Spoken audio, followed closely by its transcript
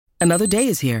Another day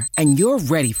is here, and you're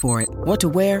ready for it. What to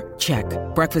wear? Check.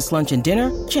 Breakfast, lunch, and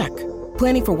dinner? Check.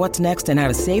 Planning for what's next and how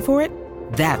to save for it?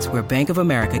 That's where Bank of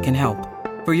America can help.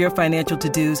 For your financial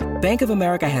to-dos, Bank of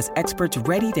America has experts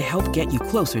ready to help get you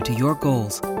closer to your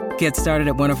goals. Get started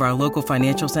at one of our local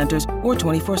financial centers or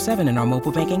 24/7 in our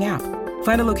mobile banking app.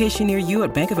 Find a location near you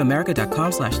at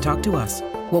bankofamerica.com/talktous.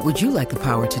 What would you like the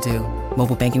power to do?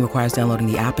 Mobile banking requires downloading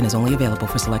the app and is only available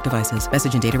for select devices.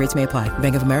 Message and data rates may apply.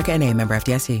 Bank of America N.A., member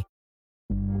FDIC.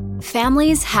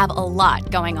 Families have a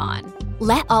lot going on.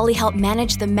 Let Ollie help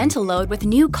manage the mental load with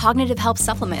new cognitive help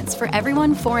supplements for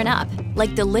everyone 4 and up,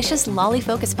 like delicious Lolly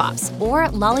Focus Pops or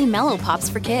Lolly Mellow Pops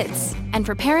for kids. And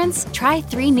for parents, try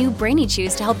 3 new Brainy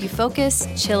Chews to help you focus,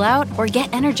 chill out, or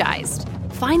get energized.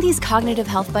 Find these cognitive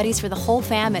health buddies for the whole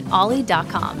fam at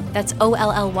ollie.com. That's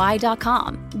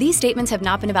OLLY.com. These statements have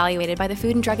not been evaluated by the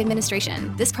Food and Drug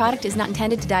Administration. This product is not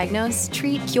intended to diagnose,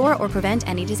 treat, cure, or prevent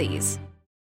any disease.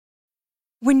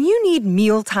 When you need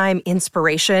mealtime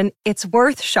inspiration, it's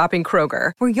worth shopping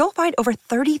Kroger, where you'll find over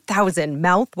 30,000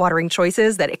 mouth-watering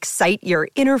choices that excite your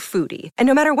inner foodie. And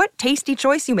no matter what tasty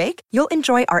choice you make, you'll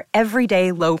enjoy our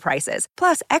everyday low prices,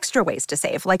 plus extra ways to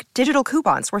save, like digital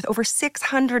coupons worth over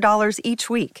 $600 each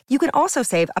week. You can also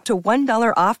save up to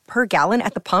 $1 off per gallon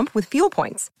at the pump with fuel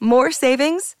points. More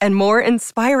savings and more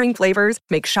inspiring flavors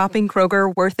make shopping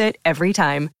Kroger worth it every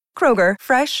time. Kroger,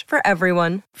 fresh for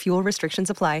everyone. Fuel restrictions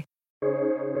apply.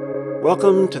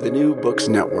 Welcome to the New Books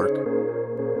Network.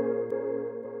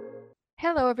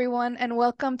 Hello, everyone, and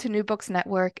welcome to New Books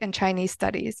Network and Chinese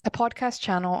Studies, a podcast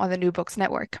channel on the New Books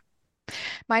Network.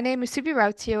 My name is Subi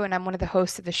Rautio, and I'm one of the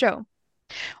hosts of the show.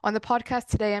 On the podcast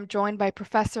today, I'm joined by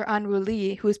Professor Anru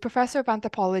Li, who is Professor of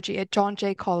Anthropology at John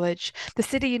Jay College, the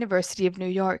City University of New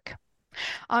York.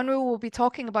 Anru will be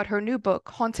talking about her new book,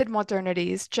 Haunted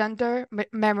Modernities, Gender,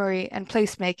 Memory, and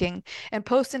Placemaking in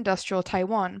Postindustrial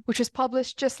Taiwan, which was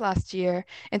published just last year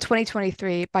in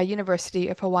 2023 by University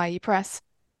of Hawaii Press.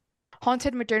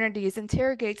 Haunted Modernities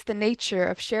interrogates the nature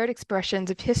of shared expressions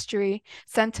of history,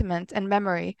 sentiment, and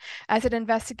memory as it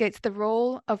investigates the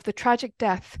role of the tragic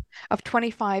death of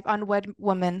 25 unwed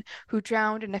women who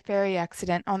drowned in a ferry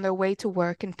accident on their way to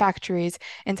work in factories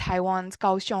in Taiwan's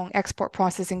Kaohsiung export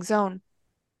processing zone.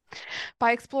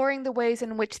 By exploring the ways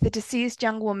in which the deceased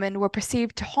young women were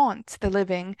perceived to haunt the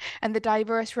living and the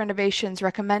diverse renovations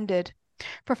recommended,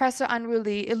 Professor Anru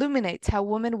Li illuminates how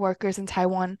women workers in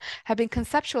Taiwan have been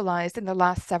conceptualized in the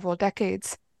last several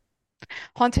decades.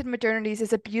 Haunted Modernities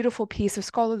is a beautiful piece of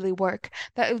scholarly work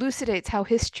that elucidates how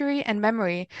history and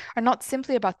memory are not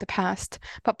simply about the past,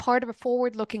 but part of a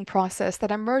forward-looking process that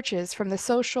emerges from the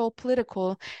social,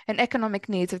 political, and economic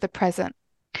needs of the present.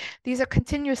 These are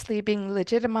continuously being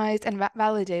legitimized and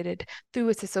validated through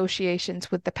its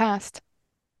associations with the past.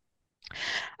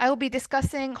 I will be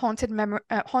discussing Haunted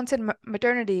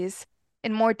Modernities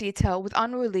in more detail with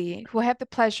Anru Li, who I have the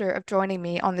pleasure of joining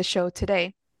me on the show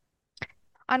today.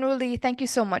 Anru Li, thank you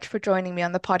so much for joining me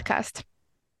on the podcast.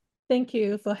 Thank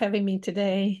you for having me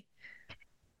today.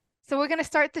 So we're going to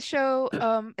start the show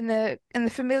in the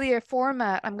familiar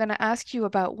format. I'm going to ask you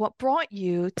about what brought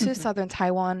you to southern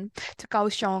Taiwan, to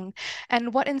Kaohsiung,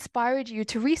 and what inspired you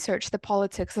to research the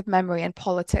politics of memory and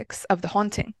politics of the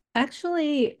haunting.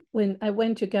 Actually, when I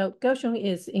went to Kaohsiung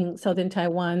is in southern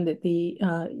Taiwan, the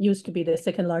used to be the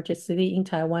second largest city in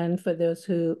Taiwan, for those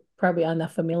who probably are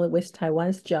not familiar with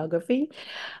Taiwan's geography.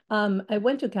 I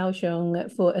went to Kaohsiung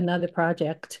for another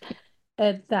project.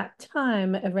 At that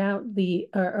time, around the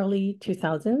early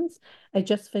 2000s, I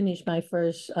just finished my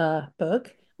first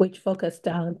book, which focused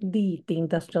on the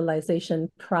deindustrialization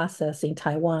process in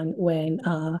Taiwan when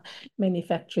many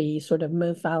factories sort of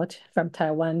moved out from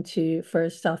Taiwan to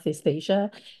first Southeast Asia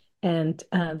and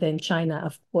then China,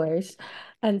 of course.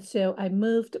 And so I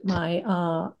moved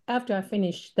after I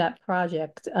finished that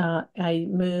project, I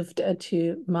moved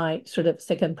to my sort of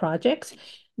second project,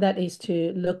 that is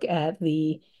to look at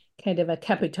the kind of a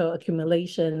capital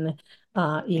accumulation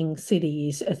in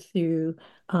cities through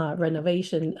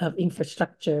renovation of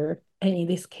infrastructure. And in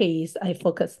this case, I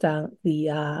focused on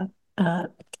the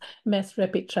mass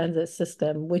rapid transit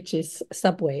system, which is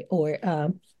subway or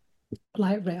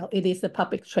light rail. It is a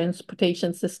public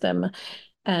transportation system,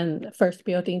 and first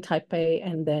built in Taipei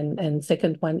and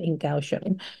second one in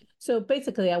Kaohsiung. So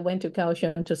basically, I went to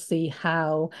Kaohsiung to see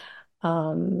how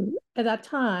at that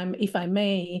time, if I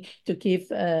may, to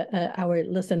give our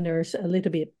listeners a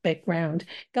little bit background,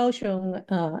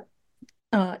 Kaohsiung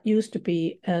used to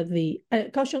be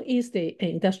Kaohsiung is the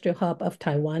industrial hub of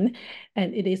Taiwan,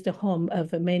 and it is the home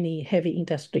of many heavy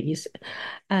industries,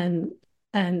 and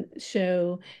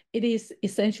so it is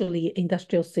essentially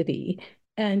industrial city.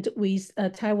 And with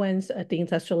Taiwan's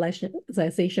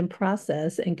deindustrialization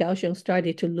process, and Kaohsiung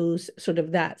started to lose sort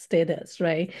of that status,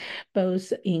 right?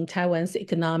 Both in Taiwan's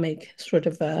economic sort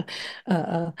of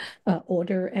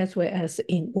order as well as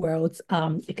in world's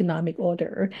economic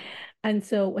order. And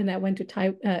so when I went to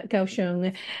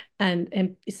Kaohsiung,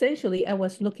 and essentially I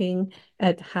was looking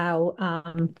at how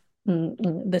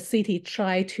the city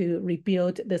tried to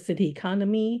rebuild the city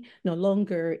economy, no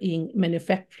longer in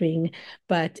manufacturing,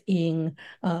 but in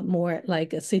more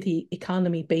like a city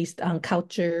economy based on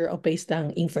culture or based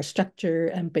on infrastructure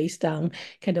and based on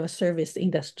kind of a service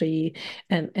industry,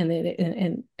 and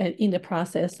in the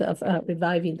process of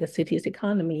reviving the city's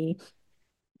economy.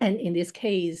 And in this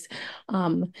case,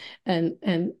 and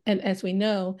as we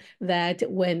know, that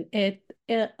when the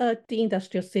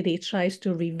industrial city tries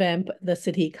to revamp the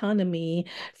city economy,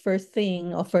 first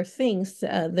things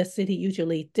the city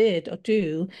usually did or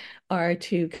do are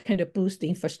to kind of boost the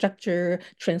infrastructure,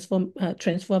 transform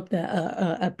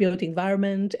the built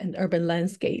environment and urban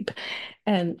landscape,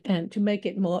 and to make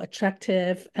it more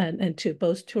attractive and to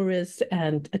both tourists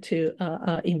and to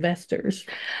investors.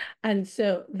 And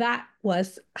so that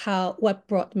was what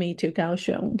brought me to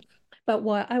Kaohsiung. But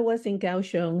while I was in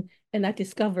Kaohsiung, and I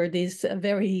discovered this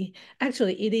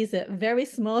actually, it is a very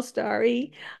small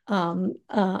story,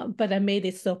 but I made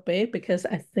it so big because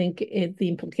I think the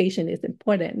implication is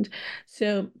important.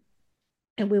 So,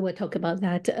 and we will talk about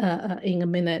that in a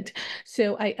minute.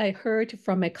 So I heard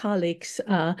from my colleagues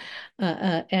at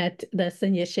the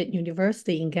Sun Yat-sen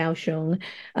University in Kaohsiung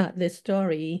the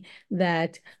story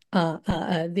that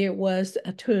there was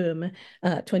a tomb,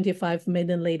 25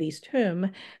 Maiden Ladies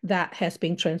tomb, that has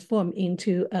been transformed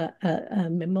into a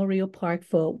memorial park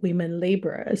for women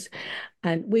laborers,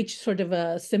 and which sort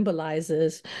of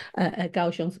symbolizes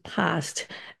Kaohsiung's past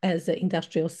as an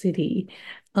industrial city.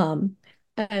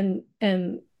 And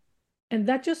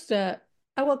that just I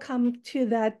will come to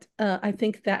that. I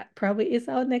think that probably is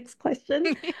our next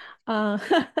question. um,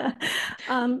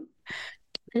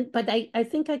 but I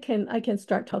think I can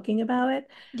start talking about it.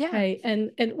 Yeah. Right.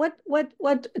 And what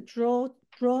draw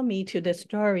me to the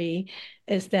story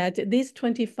is that these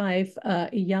 25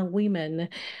 young women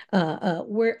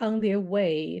were on their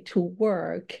way to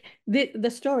work. The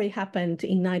story happened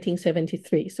in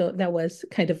 1973, so that was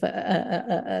kind of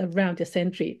around a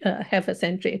century, half a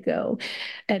century ago,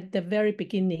 at the very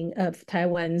beginning of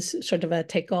Taiwan's sort of a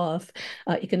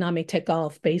economic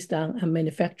takeoff based on a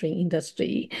manufacturing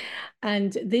industry.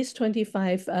 And these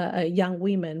 25 young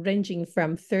women, ranging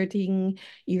from 13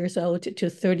 years old to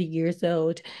 30 years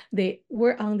old, they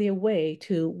were on their way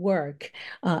to work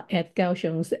at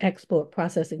Kaohsiung's export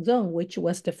processing zone, which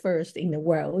was the first in the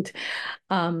world.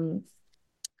 And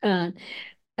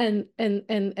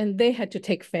they had to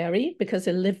take ferry because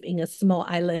they live in a small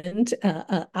island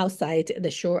outside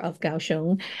the shore of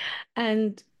Kaohsiung,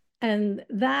 and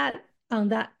that on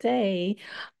that day,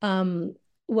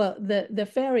 well, the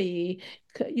ferry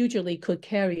usually could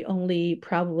carry only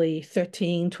probably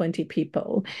 13, 20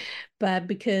 people. But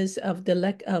because of the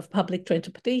lack of public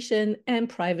transportation and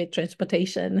private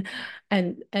transportation,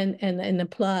 and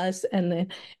plus, and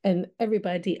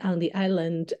everybody on the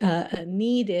island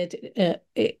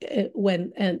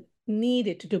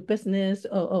needed to do business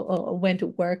or went to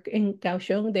work in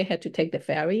Kaohsiung, they had to take the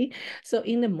ferry. So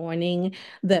in the morning,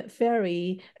 the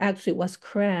ferry actually was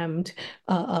crammed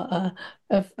of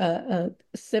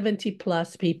 70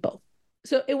 plus people.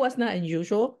 So it was not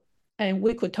unusual. And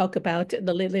we could talk about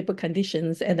the labor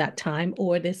conditions at that time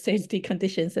or the safety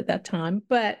conditions at that time.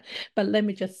 But let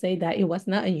me just say that it was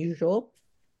not unusual.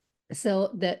 So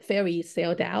the ferry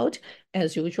sailed out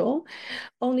as usual.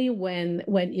 Only when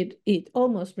it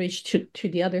almost reached to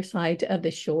the other side of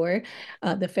the shore,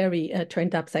 the ferry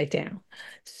turned upside down.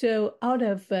 So out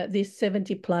of these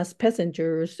 70 plus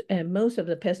passengers, most of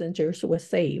the passengers were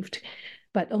saved,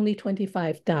 but only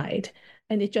 25 died.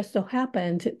 And it just so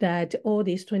happened that all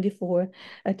these 25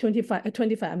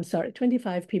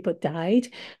 people died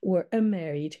were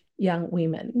unmarried young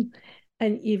women.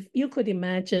 And if you could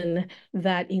imagine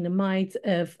that in the minds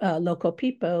of local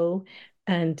people,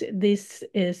 and this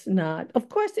is not, of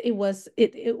course, it was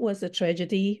a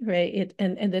tragedy, right?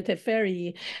 And that the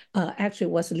ferry actually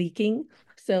was leaking.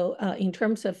 So in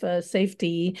terms of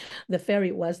safety, the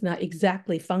ferry was not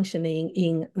exactly functioning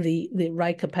in the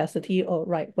right capacity or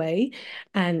right way.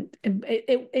 And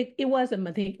it was a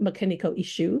mechanical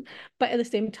issue. But at the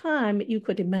same time, you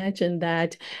could imagine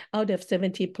that out of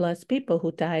 70 plus people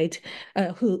who died,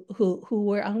 who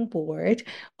were on board,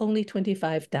 only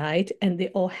 25 died, and they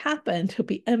all happened to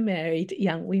be unmarried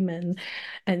young women.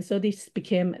 And so this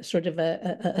became sort of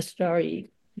a story.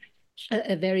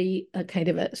 a very kind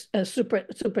of a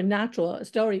supernatural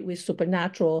story with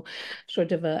supernatural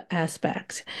sort of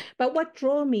aspects. But what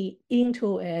drew me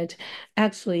into it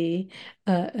actually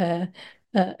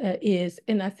is,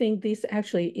 and I think this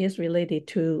actually is related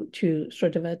to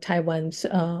sort of a Taiwan's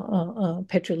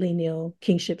patrilineal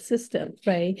kingship system,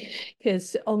 right?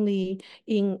 Because only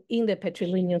in the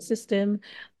patrilineal system,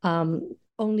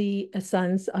 only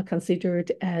sons are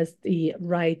considered as the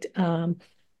right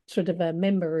sort of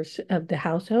members of the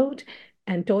household,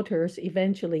 and daughters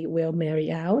eventually will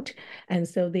marry out. And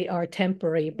so they are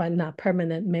temporary but not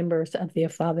permanent members of their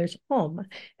father's home.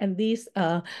 And this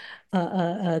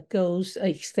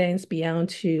extends beyond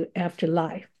to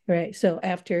afterlife. Right. So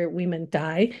after women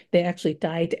die, they actually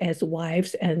died as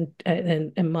wives and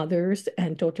mothers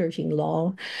and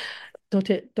daughters-in-law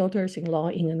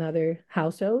in another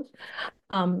household.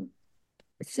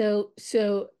 So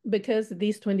because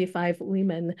these 25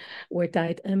 women were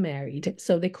died unmarried,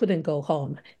 so they couldn't go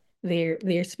home.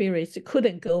 Their spirits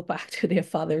couldn't go back to their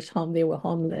father's home. They were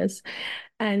homeless.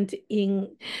 And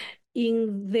in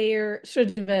their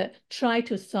sort of try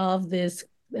to solve this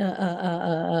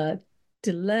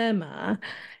dilemma,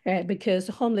 because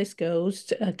homeless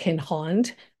ghosts can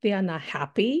haunt. They are not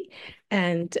happy.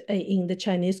 And in the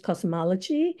Chinese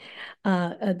cosmology,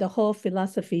 the whole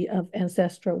philosophy of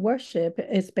ancestral worship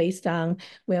is based on,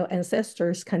 well,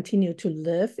 ancestors continue to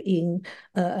live in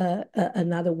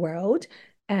another world,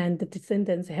 and the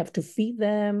descendants have to feed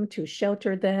them, to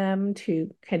shelter them, to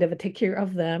kind of take care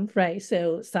of them, right?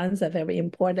 So sons are very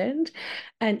important.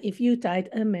 And if you died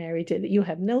unmarried, you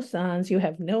have no sons, you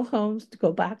have no homes to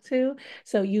go back to,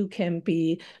 so you can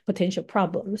be potential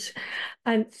problems.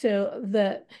 And so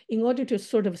in order to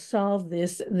sort of solve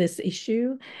this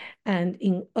issue, and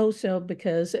also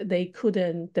because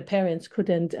the parents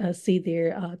couldn't see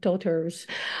their daughters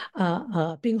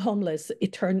being homeless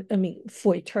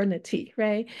for eternity,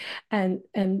 right? And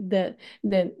the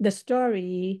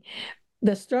story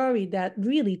that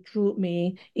really drew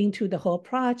me into the whole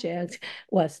project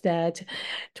was that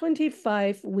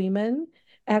 25 women,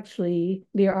 actually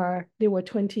there were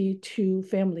 22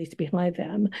 families behind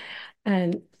them,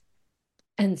 and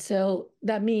so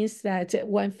that means that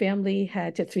one family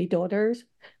had 3 daughters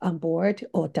on board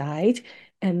or died,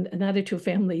 and another 2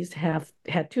 families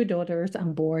had 2 daughters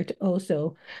on board,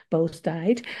 also both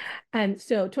died. And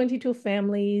so 22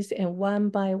 families, and one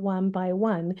by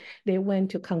one, they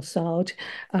went to consult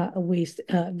with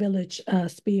village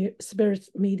spirit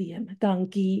medium,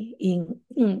 Dangi in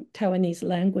Taiwanese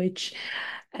language.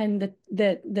 And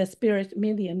the spirit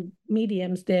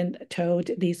mediums then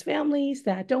told these families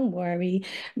that don't worry,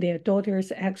 their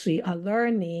daughters actually are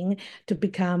learning to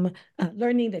become,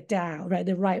 learning the Tao, right,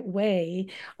 the right way,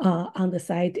 on the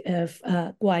side of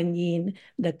Guan Yin,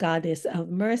 the goddess of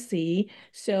mercy.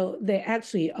 So they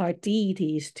actually are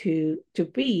deities they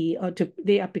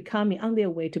are becoming, on their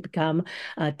way to become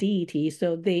deities.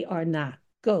 So they are not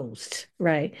ghosts,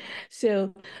 right?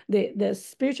 So the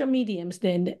spiritual mediums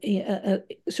then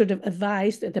sort of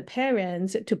advised the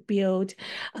parents to build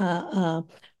what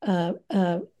do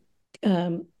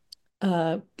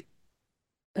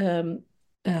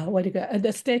you call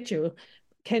the statue,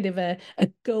 kind of a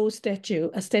gold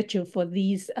statue, a statue for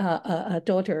these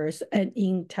daughters, and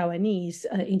in Chinese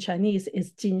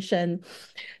is Jinshen.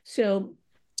 So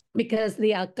because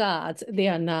they are gods, they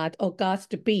are not, or gods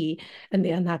to be, and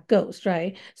they are not ghosts,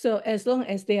 right? So as long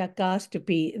as they are gods to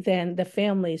be, then the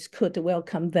families could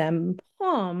welcome them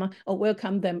home or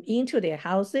welcome them into their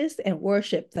houses and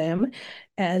worship them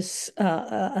as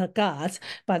gods,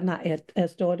 but not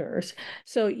as daughters.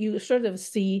 So you sort of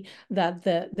see that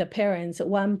the parents,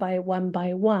 one by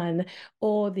one,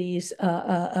 all these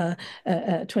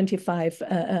 25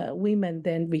 women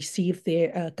then receive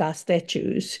their god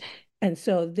statues. And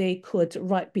so they could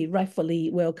be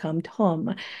rightfully welcomed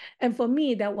home. And for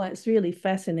me, that was really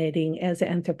fascinating as an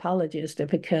anthropologist,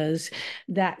 because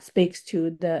that speaks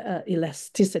to the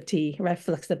elasticity, right,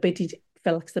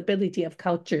 flexibility of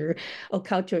culture, or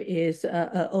culture is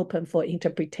open for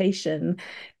interpretation.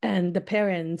 And the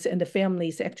parents and the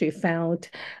families actually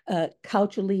found a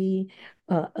culturally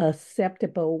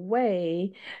acceptable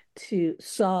way to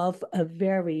solve a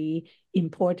very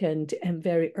important and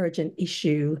very urgent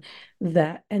issue,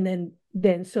 and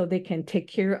then so they could take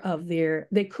care of their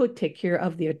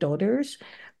daughters,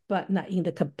 but not in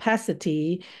the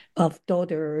capacity of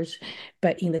daughters,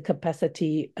 but in the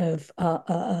capacity of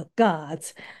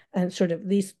gods. And sort of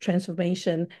this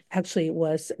transformation actually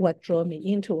was what drew me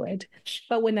into it.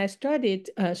 But when I started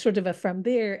sort of from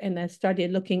there, and I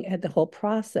started looking at the whole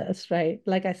process, right?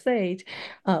 Like I said,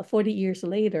 40 years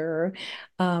later,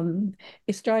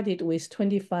 it started with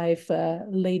 25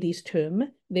 ladies'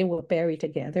 tomb. They were buried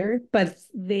together, but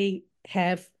they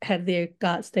have had their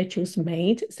god statues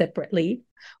made separately.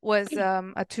 Was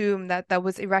a tomb that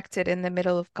was erected in the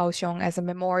middle of Kaohsiung as a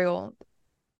memorial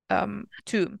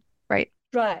tomb, right?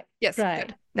 Right, Yes, right,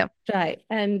 good. No. right.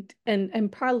 And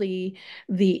partly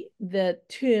the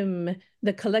tomb,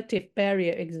 the collective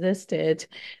barrier existed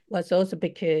was also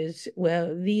because,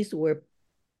 well, these were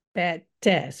bad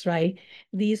deaths, right?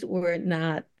 These were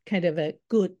not kind of a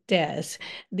good deaths.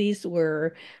 These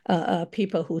were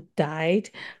people who died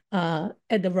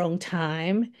at the wrong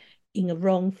time, in the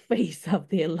wrong phase of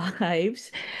their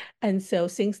lives. And so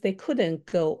since they couldn't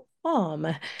go home,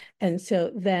 and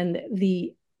so then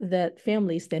the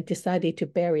families then decided to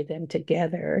bury them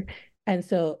together. And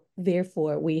so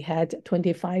therefore we had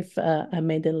 25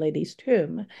 maiden ladies'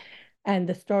 tomb. And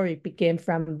the story began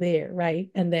from there, right?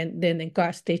 And then the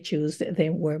guard statues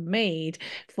then were made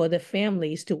for the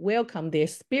families to welcome their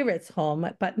spirits home,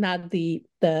 but not the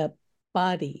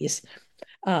bodies.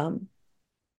 Um,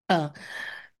 uh,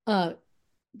 uh,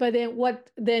 but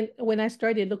then when I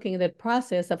started looking at the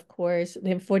process, of course,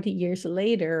 then 40 years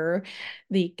later,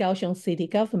 the Kaohsiung city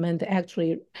government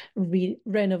actually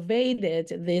renovated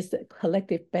this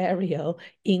collective burial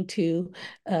into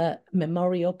a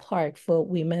memorial park for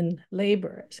women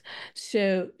laborers.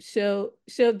 So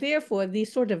therefore,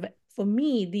 these sort of, for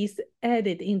me, these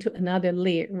added into another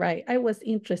layer, right? I was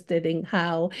interested in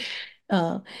how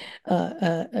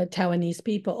Taiwanese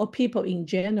people or people in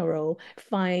general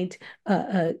find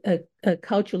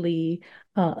culturally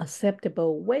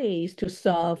acceptable ways to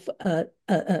solve a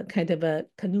kind of a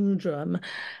conundrum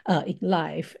in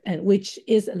life, and which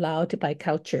is allowed by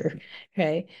culture,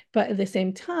 okay? But at the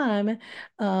same time,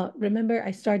 remember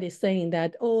I started saying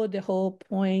that, the whole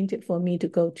point for me to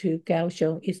go to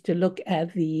Kaohsiung is to look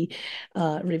at the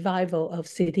revival of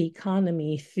city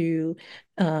economy through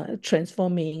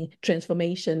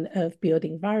transformation of built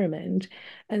environment.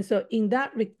 And so in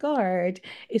that regard,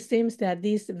 it seems that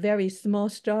this very small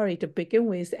story to begin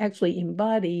with actually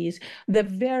embodies the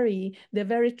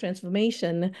very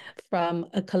transformation from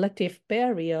a collective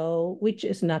burial, which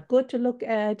is not good to look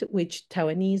at, which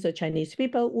Taiwanese or Chinese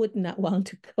people would not want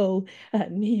to go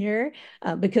near,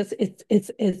 because it's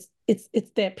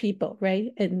their people,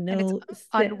 right? And it's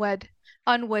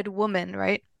unwed woman,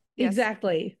 right? Yes.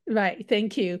 Exactly. Right.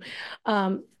 Thank you.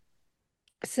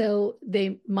 So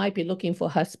they might be looking for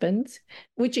husbands,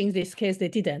 which in this case they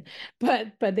didn't,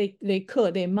 but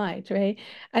they might, right?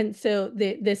 And so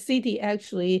the city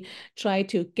actually tried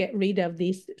to get rid of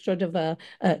this sort of a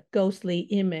ghostly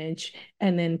image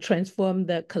and then transform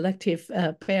the collective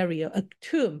burial, a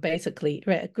tomb basically,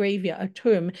 right? A graveyard, a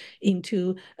tomb,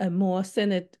 into a more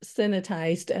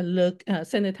sanitized look,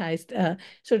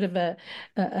 sort of a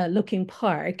looking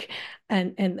park.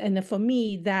 And for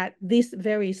me, that this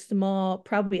very small,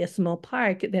 probably a small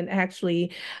park, then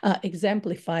actually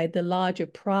exemplified the larger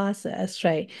process,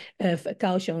 right, of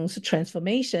Kaohsiung's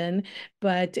transformation.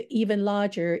 But even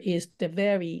larger is the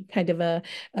very kind of a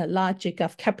logic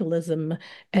of capitalism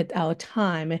at our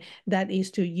time, that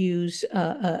is to use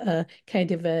a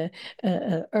kind of a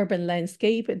urban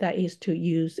landscape, that is to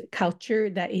use culture,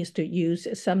 that is to use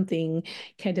something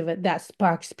kind of that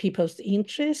sparks people's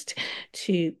interest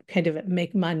to kind of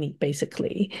make money,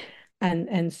 basically.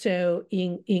 And so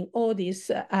in all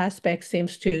these aspects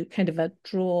seems to kind of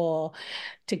draw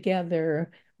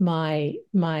together my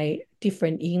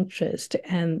different interest,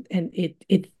 and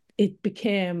it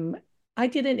became, I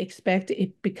didn't expect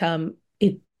it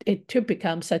to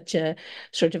become such a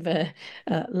sort of a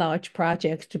large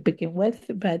project to begin with.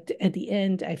 But at the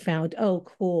end, I found, oh,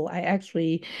 cool, I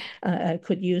actually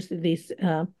could use this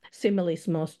similarly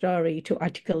small story to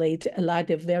articulate a lot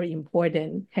of very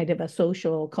important kind of a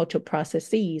social, cultural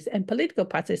processes and political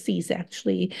processes,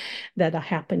 actually, that are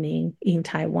happening in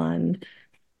Taiwan.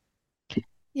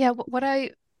 Yeah, what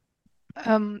I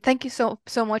thank you so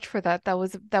much for that. That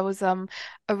was a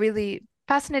really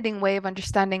fascinating way of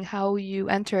understanding how you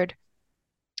entered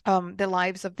the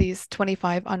lives of these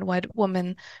 25 unwed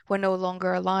women who are no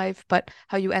longer alive, but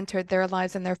how you entered their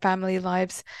lives and their family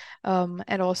lives,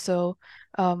 and also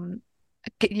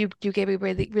you gave a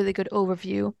really good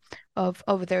overview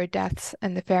of their deaths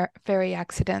and the ferry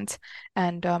accident,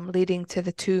 and leading to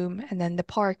the tomb and then the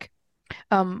park.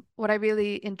 What I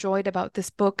really enjoyed about this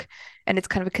book, and it's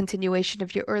kind of a continuation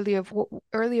of your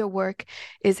earlier work,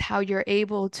 is how you're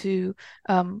able to,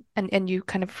 and you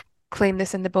kind of claim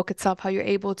this in the book itself, how you're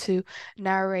able to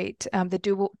narrate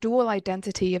the dual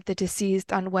identity of the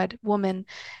deceased unwed woman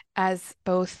as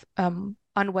both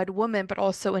unwed women, but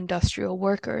also industrial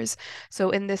workers.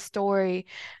 So in this story,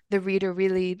 the reader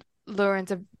really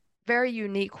learns a very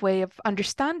unique way of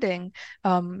understanding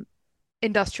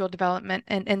industrial development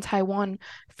in Taiwan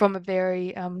from a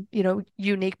very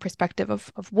unique perspective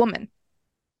of woman.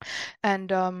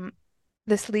 And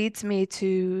this leads me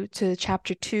to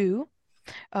chapter 2,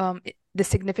 the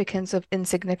significance of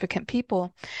insignificant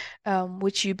people,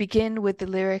 which you begin with the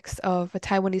lyrics of a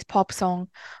Taiwanese pop song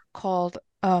called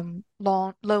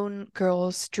Lone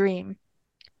Girl's Dream.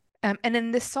 And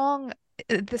in this song,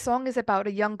 the song is about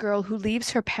a young girl who leaves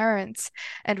her parents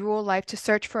and rural life to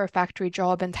search for a factory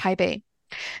job in Taipei.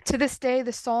 To this day,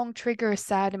 the song triggers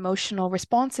sad emotional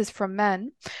responses from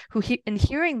men who, in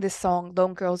hearing this song,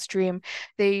 Lone Girl's Dream,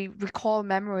 they recall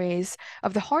memories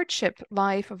of the hardship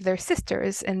life of their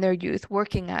sisters in their youth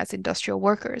working as industrial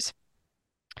workers.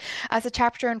 As the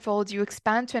chapter unfolds, you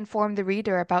expand to inform the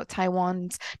reader about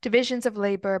Taiwan's divisions of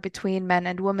labor between men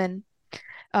and women.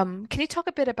 Can you talk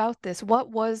a bit about this? What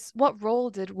role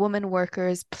did women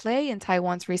workers play in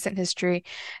Taiwan's recent history,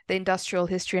 the industrial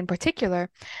history in particular,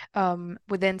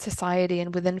 within society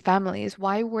and within families?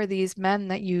 Why were these men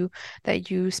that you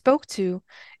spoke to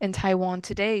in Taiwan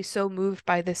today so moved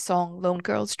by this song, Lone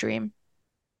Girl's Dream?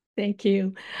 Thank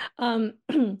you. Let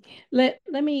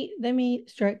me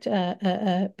start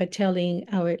by telling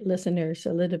our listeners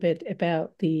a little bit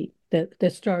about the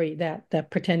story that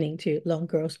pertaining to Lone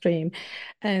Girl's Dream,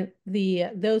 and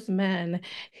those men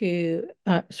who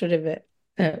sort of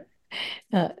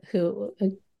who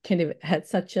kind of had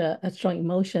such a strong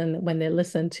emotion when they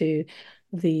listened to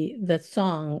the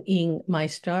song in my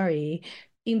story.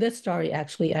 In this story,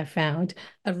 actually, I found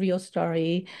a real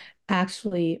story.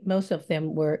 Actually, most of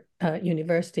them were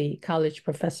university college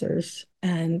professors,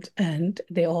 and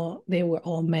they were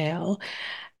all male,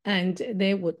 and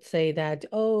they would say that,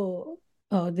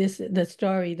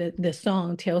 the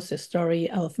song tells the story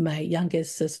of my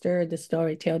youngest sister. The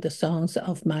story tells the songs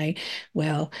of my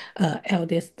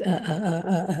eldest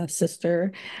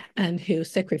sister, and who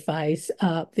sacrificed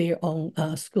their own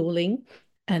schooling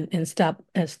and stop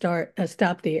their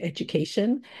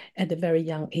education at a very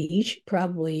young age,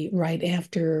 probably right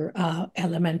after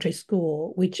elementary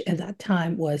school, which at that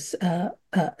time was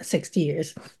 6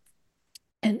 years.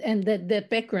 And the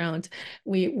background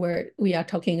we are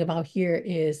talking about here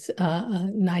is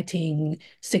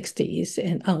 1960s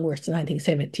and onwards,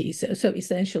 1970s. So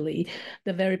essentially,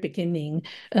 the very beginning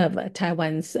of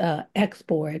Taiwan's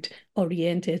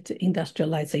export-oriented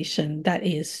industrialization, that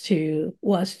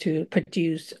was to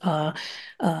produce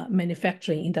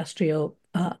manufacturing industrial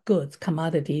goods,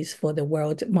 commodities for the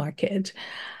world market.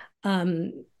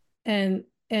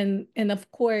 And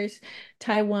of course,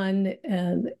 Taiwan,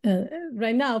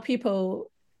 right now,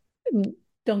 people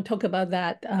don't talk about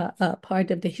that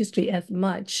part of the history as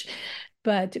much.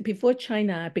 But before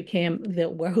China became the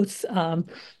world's a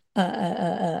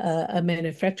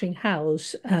manufacturing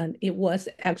house, and it was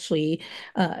actually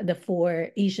the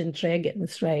four Asian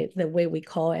dragons, right? The way we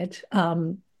call it.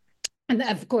 And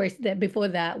of course, before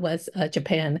that was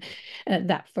Japan,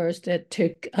 that first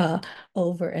took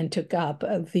over and took up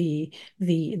the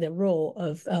role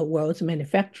of world's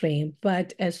manufacturing.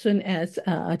 But as soon as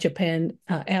Japan,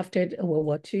 after World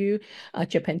War II,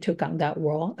 Japan took on that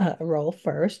role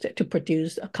first to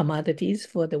produce commodities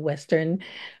for the Western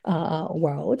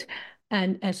world.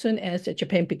 And as soon as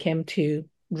Japan became too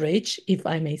rich, if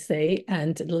I may say,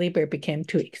 and labor became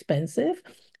too expensive,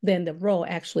 then the role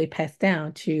actually passed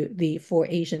down to the four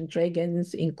Asian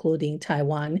dragons, including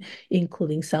Taiwan,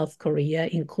 including South Korea,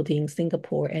 including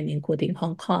Singapore, and including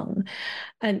Hong Kong.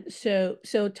 And so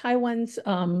Taiwan's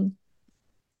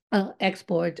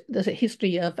export, the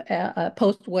history of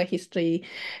post-war history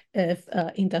of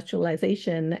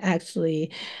industrialization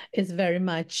actually is very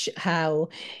much how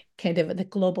kind of the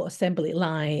global assembly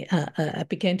line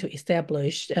began to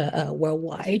establish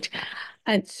worldwide.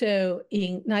 And so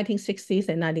in 1960s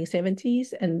and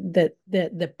 1970s, and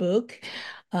the book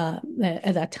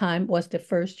at that time was the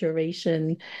first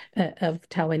generation of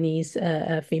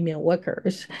Taiwanese female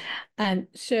workers. And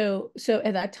so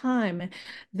at that time,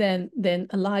 then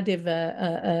a lot of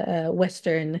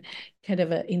Western kind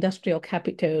of industrial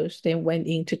capitals then went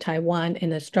into Taiwan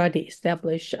and started to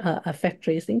establish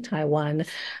factories in Taiwan.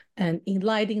 and in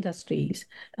light industries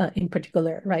in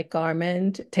particular, right?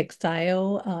 Garment,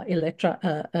 textile,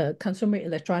 consumer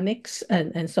electronics,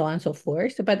 and so on and so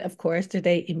forth. But of course,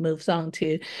 today it moves on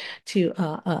to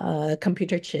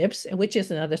computer chips, which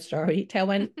is another story.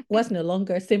 Taiwan was no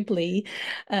longer simply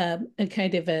a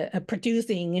kind of a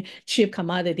producing cheap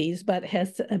commodities, but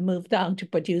has moved on to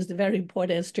produce very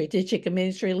important strategic,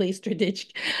 militarily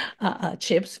strategic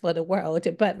chips for the world.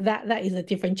 But that is a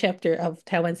different chapter of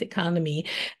Taiwan's economy.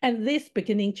 And this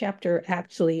beginning chapter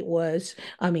actually was,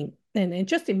 I mean, and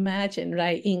just imagine,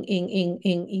 right,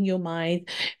 in your mind,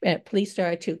 please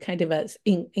start to kind of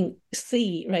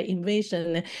see, right,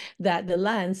 envision that the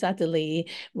land suddenly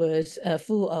was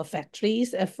full of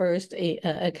factories, first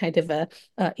a kind of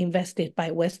invested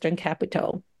by Western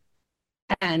capital.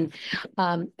 And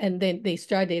then they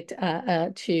started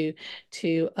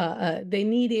they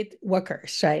needed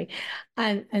workers, right?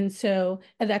 And so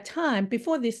at that time,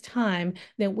 before this time,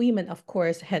 then women, of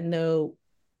course, had no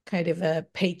kind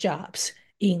of paid jobs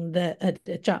in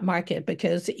the job market,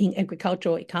 because in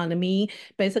agricultural economy,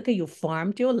 basically you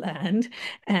farmed your land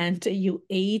and you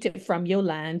ate from your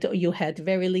land. You had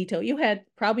very little. You had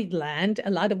probably land, a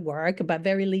lot of work, but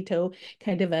very little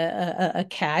kind of a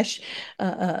cash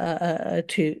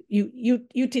to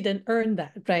you didn't earn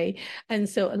that, right? And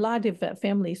so a lot of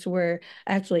families were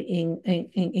actually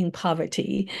in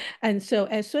poverty. And so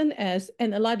as soon as,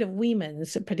 and a lot of women,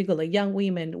 particularly young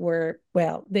women, were,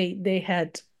 well, they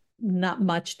had not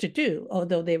much to do,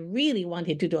 although they really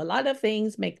wanted to do a lot of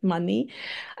things, make money,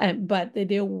 but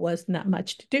there was not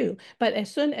much to do. But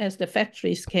as soon as the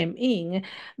factories came in,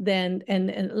 then and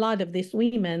a lot of these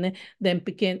women then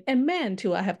began, and men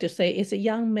too, I have to say, it's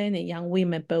young men and young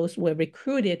women both were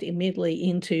recruited immediately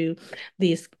into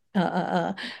these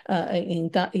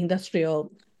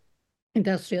industrial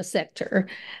sector,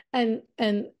 and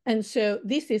so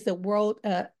this is a world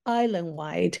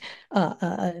island-wide,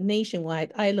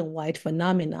 nationwide, island-wide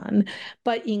phenomenon.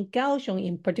 But in Kaohsiung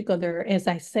in particular, as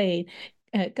I say,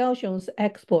 Kaohsiung's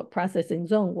export processing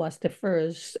zone was the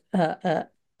first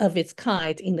of its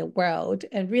kind in the world,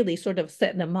 and really sort of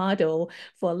set the model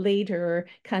for later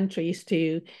countries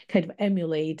to kind of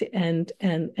emulate and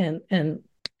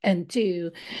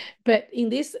do. But in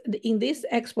this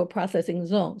export processing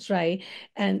zones, right,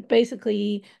 and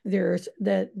basically there's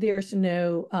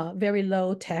no very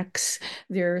low tax.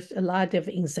 There's a lot of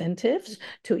incentives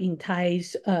to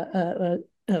entice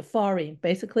foreign,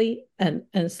 basically, and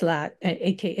slash,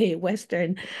 aka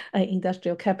Western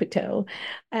industrial capital,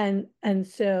 and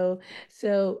so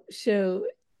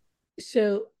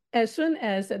as soon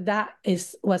as that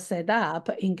was set up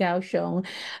in Kaohsiung,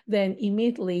 then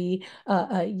immediately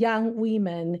young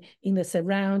women in the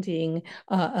surrounding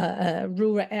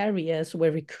rural areas were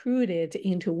recruited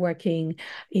into working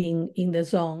in the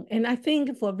zone. And I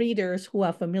think for readers who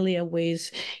are familiar with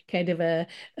kind of a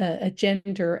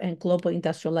gender and global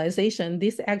industrialization,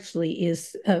 this actually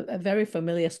is a very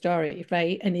familiar story,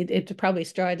 right? And it probably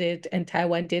started, and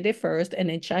Taiwan did it first, and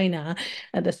in China,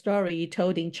 the story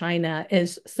told in China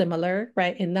is similar,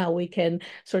 right? And now we can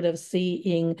sort of see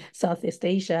in Southeast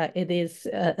Asia, it is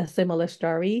a similar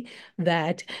story,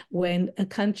 that when a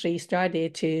country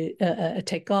started to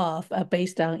take off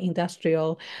based on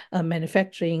industrial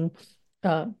manufacturing,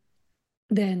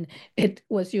 then it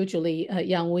was usually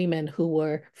young women who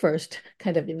were first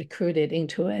kind of recruited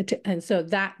into it. And so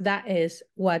that is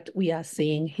what we are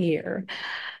seeing here.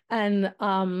 And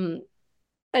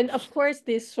of course,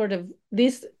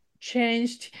 this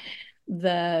changed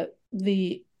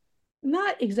the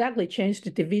not exactly changed the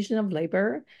division of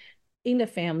labor in the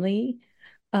family,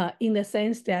 in the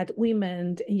sense that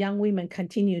young women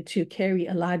continue to carry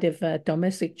a lot of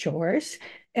domestic chores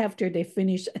after they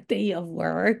finish a day of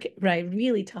work, right?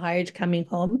 Really tired coming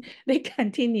home. They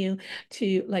continue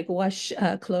to like wash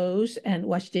clothes and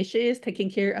wash dishes,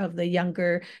 taking care of the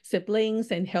younger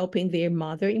siblings and helping their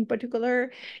mother in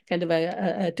particular, kind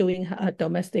of doing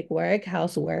domestic work,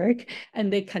 housework,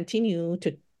 and they continue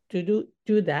to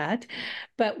do that.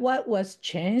 But what was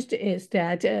changed is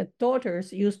that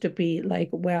daughters used to be like,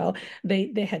 well,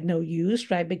 they had no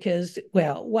use, right? Because,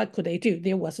 well, what could they do?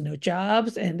 There was no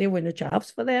jobs, and there were no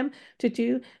jobs for them to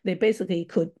do. They basically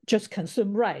could just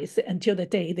consume rice until the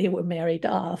day they were married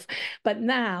off. But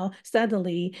now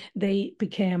suddenly they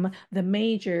became the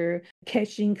major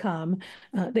cash income.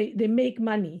 They make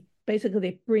money.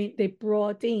 Basically, they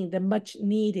brought in the much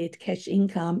needed cash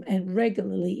income and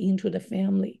regularly into the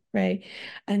family, right?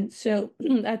 And so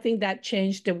I think that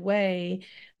changed the way,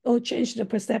 or changed the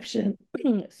perception,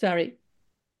 sorry,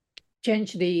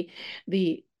 changed the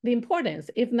the importance,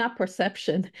 if not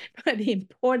perception, but the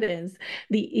importance,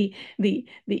 the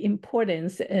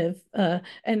importance of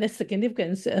and the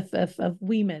significance of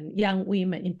women, young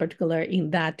women in particular,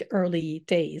 in that early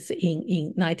days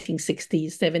in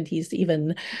 1960s, 70s,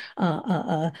 even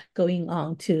going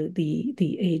on to the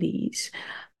 80s.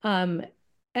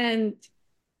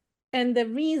 And the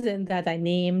reason that I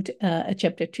named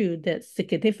chapter 2, the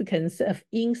significance of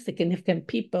insignificant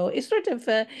people, is sort of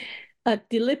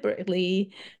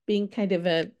deliberately being kind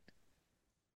of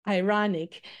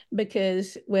ironic,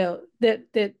 because, well,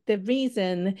 the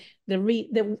reason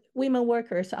the women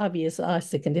workers obviously are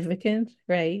significant,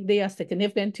 right? They are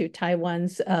significant to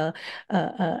Taiwan's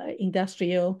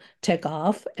industrial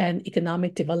takeoff and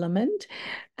economic development,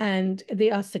 and they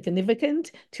are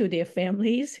significant to their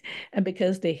families, and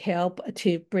because they help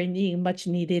to bring in much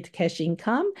needed cash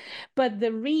income. But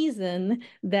the reason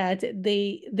that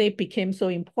they became so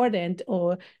important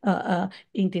or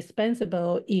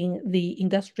indispensable in the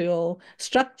industrial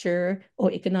structure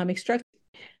or economic structure,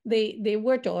 they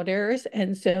were daughters,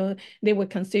 and so they were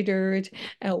considered,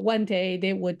 one day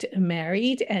they would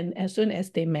marry, and as soon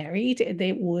as they married,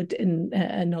 they would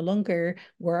no longer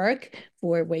work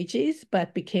for wages,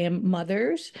 but became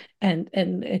mothers and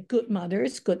good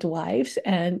mothers, good wives,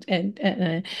 and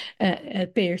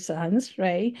bear sons,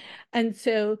 right? And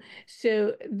so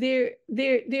there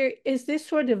is this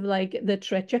sort of like the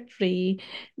trajectory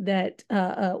that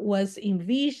was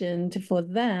envisioned for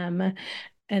them,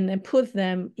 and then put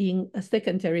them in a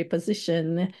secondary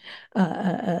position,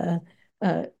 or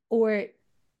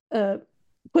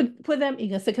put them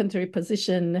in a secondary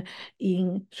position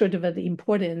in sort of the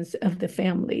importance of the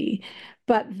family.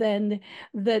 But then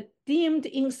the deemed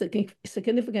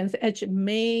insignificance actually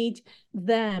made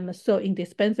them so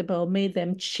indispensable, made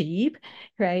them cheap,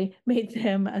 right? Made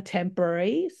them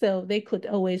temporary, so they could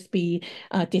always be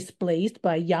displaced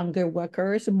by younger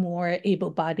workers, more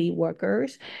able-bodied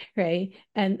workers, right?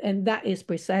 And that is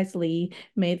precisely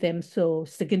made them so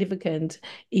significant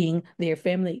in their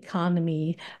family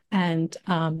economy and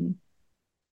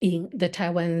in the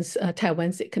Taiwan's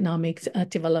economic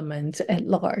development at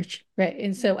large, right?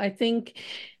 And so I think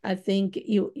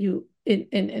you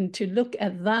and to look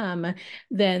at them,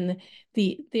 then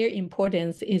their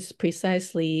importance is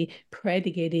precisely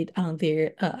predicated on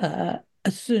their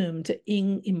assumed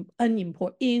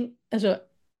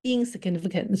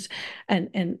insignificance, and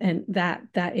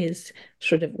that is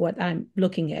sort of what I'm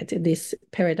looking at, this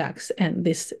paradox and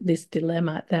this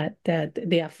dilemma that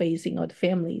they are facing, or the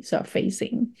families are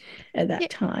facing at that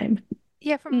time.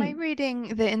 Yeah, from my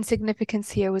reading, the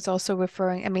insignificance here was also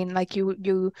referring, I mean, like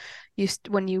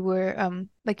when you were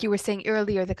like you were saying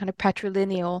earlier, the kind of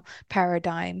patrilineal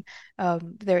paradigm,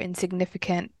 they're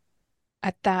insignificant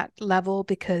at that level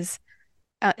because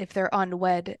if they're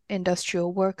unwed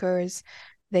industrial workers,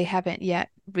 they haven't yet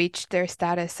reached their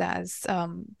status as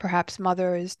perhaps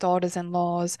mothers,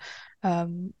 daughters-in-laws,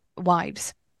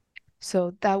 wives.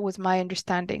 So that was my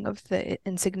understanding of the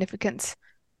insignificance.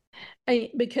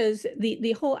 Because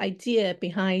the whole idea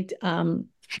behind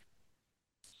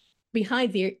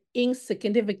their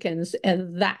insignificance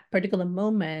at that particular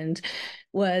moment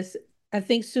was, I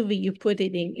think, Suvi, you put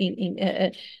it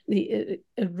in the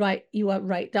right. You are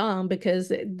right on,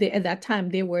 because at that time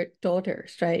they were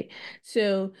daughters, right?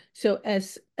 So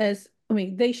as I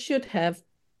mean, they should have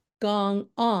gone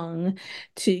on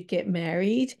to get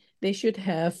married. They should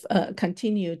have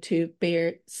continued to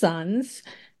bear sons,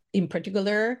 in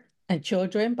particular, and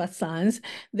children, but sons.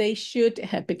 They should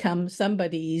have become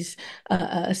somebody's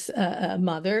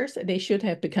mothers. They should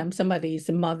have become somebody's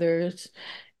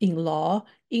mothers-in-law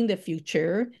in the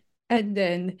future. And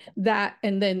then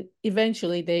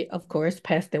eventually they, of course,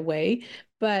 passed away.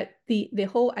 But the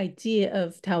whole idea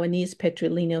of Taiwanese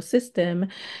patrilineal system,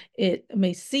 it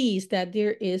may sees that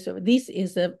this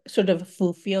is a sort of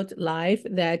fulfilled life,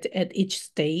 that at each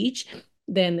stage,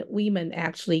 then women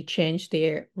actually change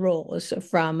their roles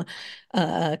from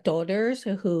daughters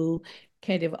who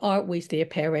kind of are with their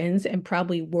parents and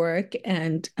probably work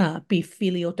and be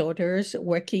filial daughters,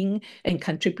 working and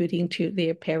contributing to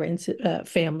their parents'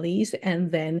 families,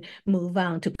 and then move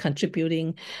on to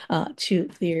contributing to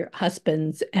their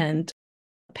husbands and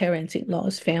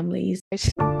parents-in-law's families.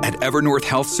 At Evernorth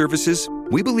Health Services,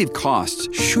 we believe costs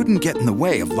shouldn't get in the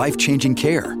way of life-changing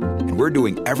care, and we're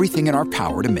doing everything in our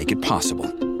power to make it possible.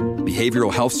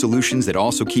 Behavioral health solutions that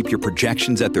also keep your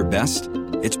projections at their best?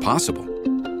 It's possible.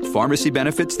 Pharmacy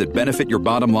benefits that benefit your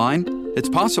bottom line? It's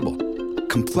possible.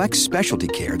 Complex specialty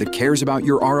care that cares about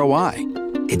your ROI?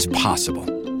 It's possible.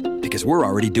 Because we're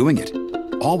already doing it.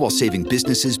 All while saving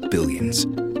businesses billions.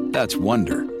 That's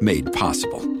Wonder made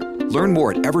possible. Learn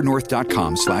more at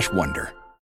evernorth.com/wonder.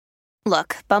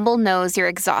 Look, Bumble knows you're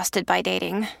exhausted by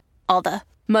dating. All the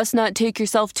must not take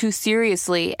yourself too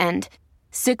seriously and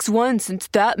 6'1" since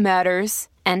that matters.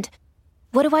 And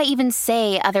what do I even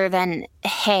say other than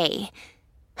hey?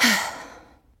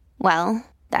 Well,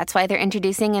 that's why they're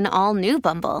introducing an all-new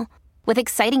Bumble with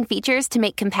exciting features to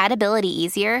make compatibility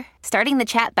easier, starting the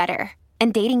chat better,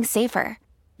 and dating safer.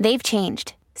 They've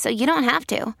changed, so you don't have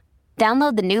to.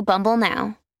 Download the new Bumble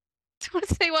now. I want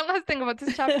to say one last thing about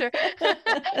this chapter.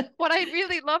 What I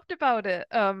really loved about it,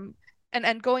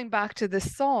 and going back to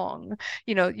this song,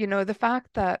 the fact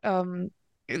that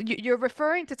you're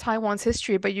referring to Taiwan's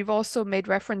history, but you've also made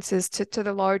references to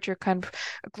the larger kind of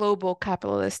global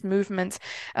capitalist movements.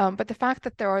 But the fact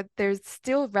that there's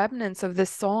still remnants of this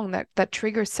song that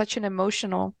triggers such an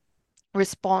emotional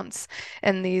response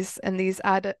in these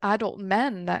adult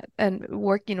men that and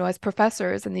work as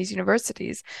professors in these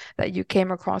universities that you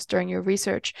came across during your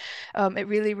research. It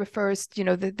really refers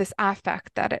this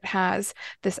affect that it has,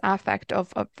 this affect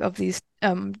of these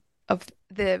of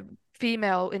the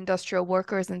female industrial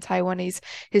workers in Taiwanese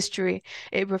history.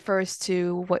 It refers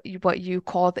to what you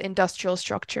call the industrial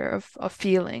structure of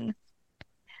feeling.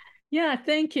 Yeah,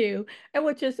 thank you. I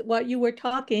was just what you were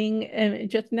talking and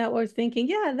just now I was thinking,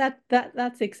 yeah,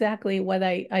 that's exactly what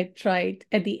I tried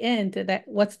at the end. That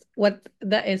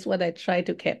is what I tried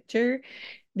to capture,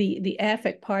 the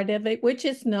affect part of it, which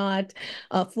is not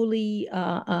fully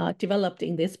developed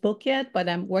in this book yet, but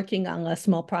I'm working on a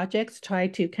small project, try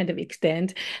to kind of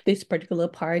extend this particular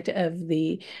part of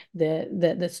the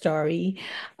story,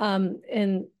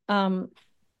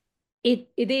 it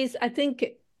is, I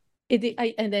think.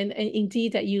 And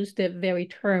indeed, I used the very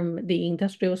term, the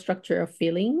industrial structure of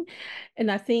feeling, and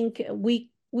I think we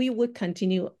would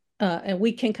continue, and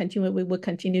we can continue. We will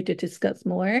continue to discuss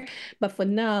more, but for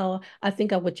now, I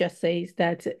think I would just say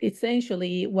that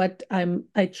essentially what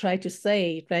I try to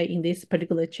say right in this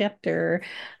particular chapter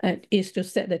is to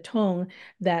set the tone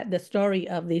that the story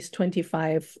of these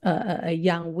 25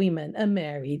 young women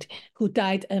unmarried who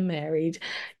died unmarried,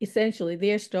 essentially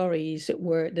their stories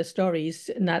were the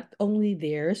stories not only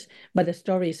theirs, but the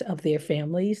stories of their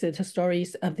families, the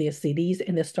stories of their cities,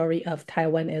 and the story of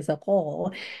Taiwan as a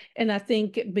whole. And I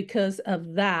think because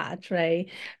of that, right,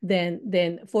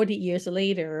 then 40 years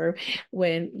later,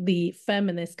 when the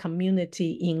feminist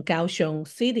community in Kaohsiung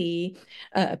City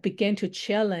began to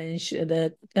challenge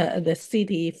the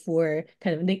city for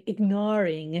kind of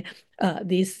ignoring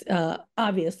this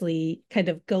obviously kind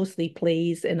of ghostly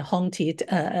place and haunted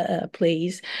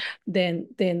place, then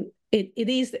it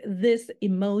is this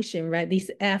emotion, right?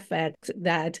 This affect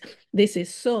that this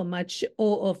is so much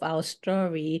all of our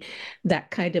story that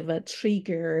kind of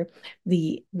trigger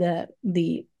the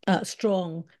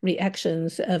strong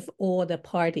reactions of all the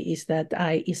parties that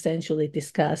I essentially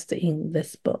discussed in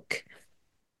this book.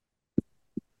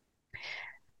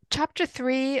 Chapter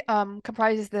 3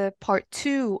 comprises the part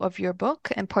 2 of your book,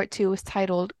 and part 2 is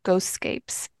titled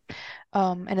Ghostscapes.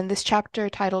 And in this chapter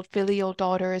titled Filial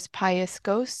Daughters, Pious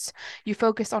Ghosts, you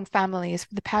focus on families,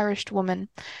 the perished woman,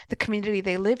 the community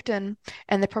they lived in,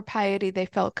 and the propriety they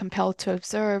felt compelled to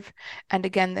observe, and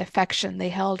again the affection they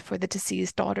held for the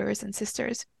deceased daughters and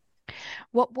sisters.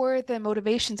 What were the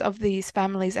motivations of these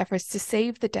families' efforts to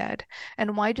save the dead,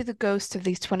 and why do the ghosts of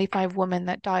these 25 women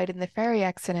that died in the ferry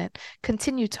accident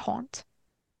continue to haunt?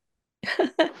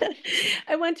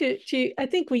 I want to I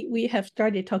think we have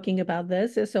started talking about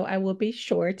this, so I will be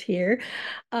short here.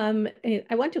 I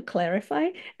want to clarify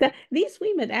that these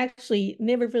women actually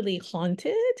never really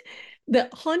haunted. The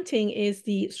haunting is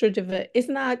the sort of it's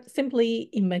not simply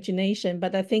imagination,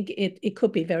 but I think it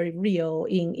could be very real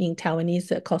in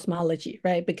Taiwanese cosmology,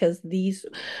 right? Because these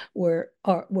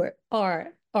are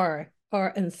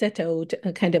unsettled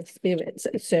kind of spirits,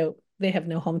 so they have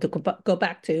no home to go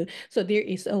back to. So there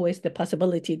is always the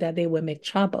possibility that they will make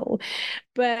trouble.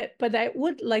 But I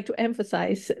would like to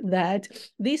emphasize that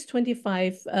these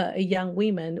 25 young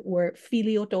women were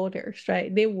filial daughters,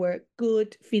 right? They were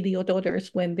good filial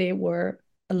daughters when they were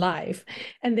alive.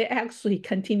 And they actually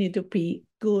continue to be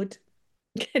good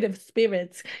kind of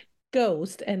spirits,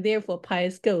 ghosts, and therefore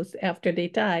pious ghosts after they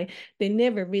die. They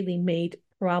never really made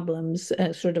problems,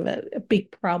 sort of a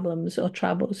big problems or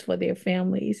troubles for their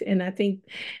families. And I think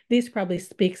this probably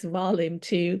speaks volume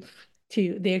to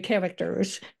their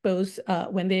characters, both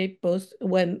when they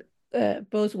when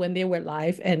they were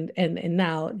alive and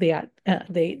now they are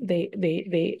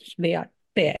they are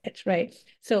dead, right?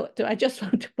 So I just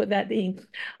want to put that in.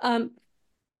 And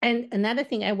another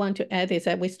thing I want to add is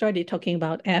that we started talking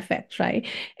about affect, right?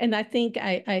 And I think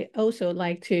I also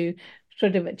like to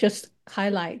sort of just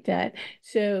highlight that.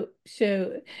 So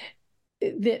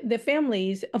the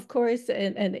families, of course,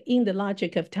 and in the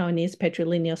logic of Taiwanese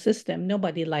patrilineal system,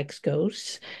 nobody likes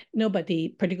ghosts. Nobody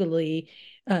particularly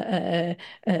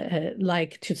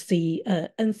like to see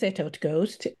unsettled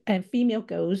ghost and female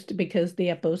ghost, because they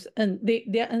are both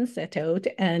they're unsettled,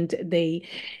 and they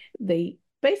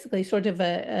basically sort of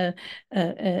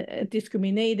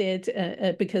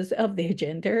discriminated because of their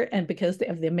gender and because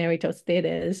of their marital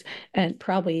status, and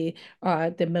probably are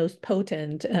the most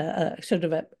potent sort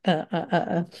of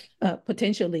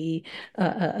potentially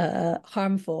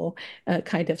harmful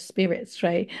kind of spirits,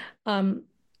 right?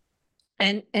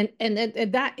 And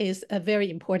that is a very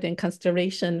important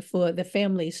consideration for the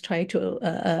families try to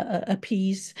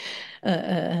appease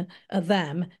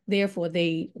them. Therefore,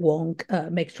 they won't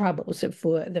make troubles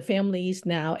for the families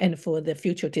now and for the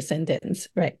future descendants,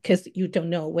 right? Because you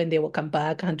don't know when they will come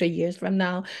back 100 years from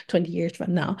now, 20 years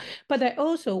from now. But I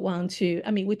also want to, I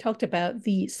mean, we talked about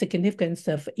the significance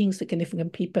of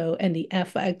insignificant people and the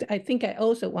effect. I think I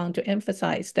also want to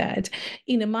emphasize that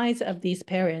in the minds of these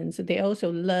parents, they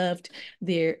also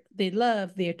they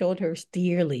love their daughters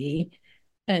dearly,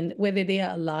 and whether they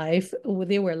are alive, or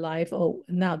they were alive, or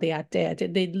now they are dead,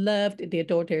 they loved their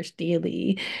daughters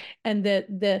dearly, and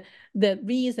the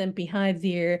reason behind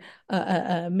their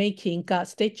making God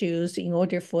statues in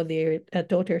order for their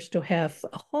daughters to have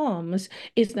homes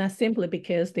is not simply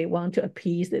because they want to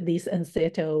appease these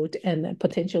unsettled and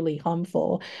potentially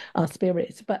harmful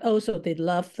spirits, but also they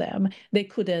love them. They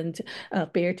couldn't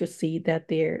bear to see that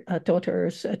their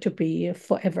daughters to be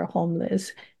forever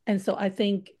homeless. And so I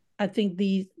think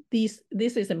this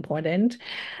is important,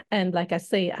 and like I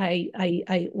say,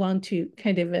 I want to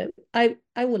kind of I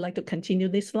would like to continue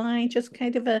this line, just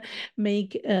kind of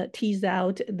tease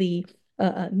out the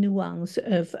nuance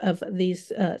of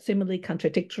these seemingly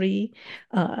contradictory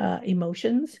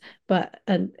emotions, but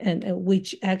and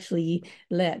which actually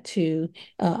led to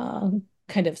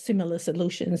kind of similar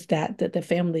solutions that the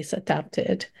families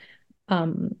adopted.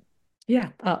 Yeah,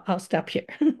 I'll stop here.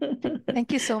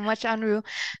 Thank you so much, Anru.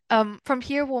 From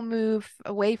here, we'll move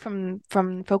away from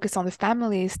focus on the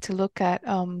families to look at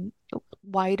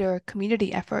wider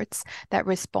community efforts that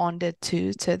responded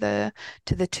to the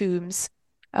tombs,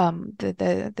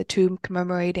 the tomb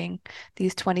commemorating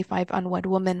these 25 unwed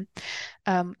women.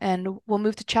 And we'll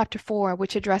move to chapter 4,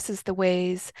 which addresses the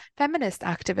ways feminist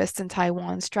activists in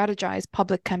Taiwan strategize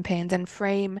public campaigns and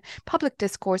frame public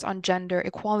discourse on gender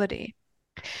equality.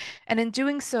 And in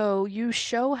doing so, you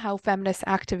show how feminist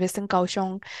activists in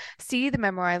Kaohsiung see the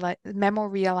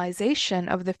memorialization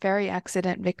of the ferry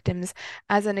accident victims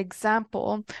as an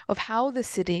example of how the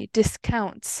city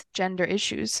discounts gender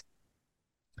issues.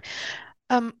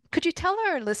 Could you tell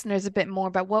our listeners a bit more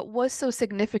about what was so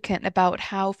significant about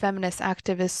how feminist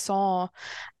activists saw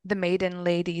the Maiden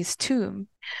Lady's tomb?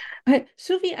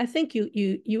 Suvi, I think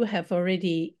you have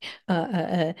already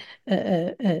pointed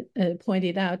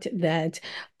out that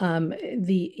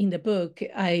in the book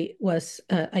I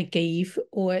gave,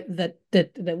 or that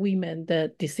the women,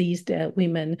 the deceased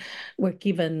women, were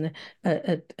given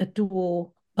a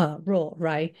dual role,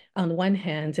 right? On the one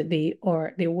hand, they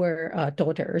were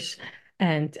daughters,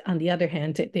 and on the other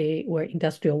hand, they were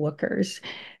industrial workers.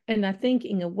 And I think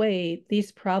in a way,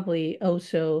 this probably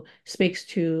also speaks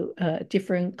to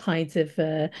different kinds of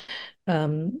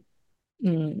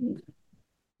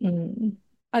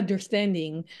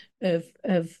understanding of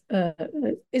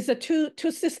it's a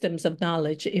two systems of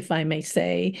knowledge, if I may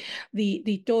say.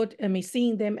 The daughter, I mean,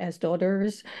 seeing them as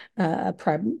daughters,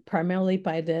 primarily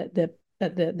by the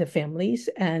families,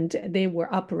 and they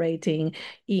were operating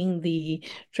in the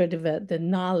sort of the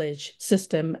knowledge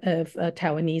system of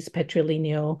Taiwanese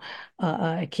patrilineal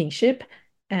kingship,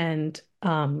 and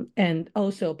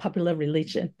also popular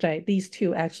religion, right? These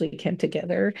two actually came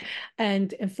together.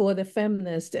 And for the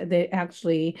feminists, they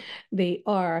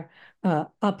are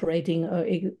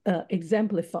operating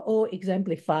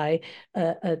exemplify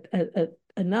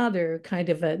another kind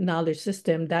of a knowledge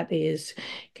system that is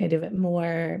kind of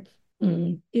more,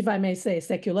 if I may say,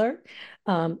 secular,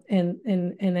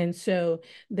 and so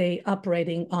they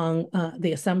operating on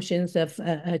the assumptions of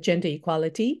gender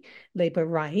equality, labor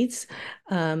rights,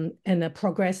 and a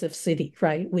progressive city,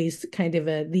 right, with kind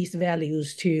of these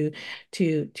values to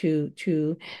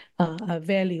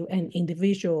value an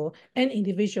individual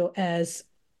as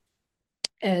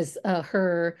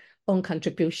her own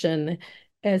contribution,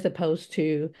 as opposed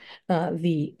to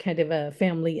the kind of a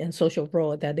family and social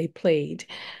role that they played.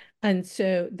 And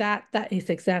so that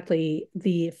is exactly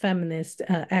the feminist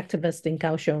activist in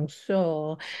Kaohsiung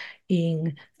saw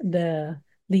in the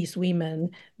these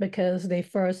women because they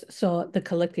first saw the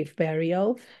collective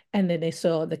burial, and then they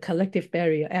saw the collective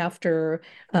burial after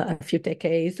a few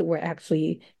decades were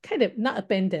actually kind of not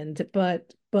abandoned,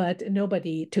 but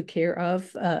nobody took care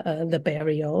of the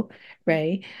burial,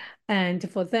 right? And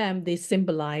for them, they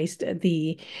symbolized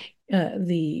the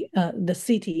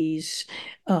cities.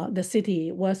 The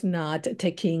city was not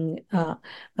taking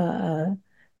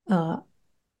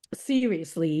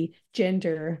seriously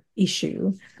gender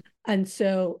issue. And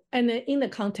so, and in the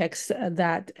context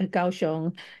that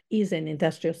Kaohsiung is an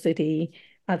industrial city,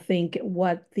 I think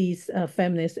what these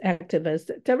feminist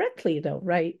activists directly, though,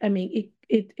 right? I mean,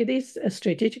 it is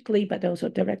strategically, but also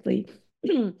directly,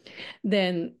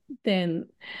 then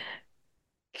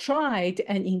tried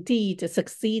and indeed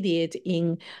succeeded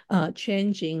in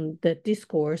changing the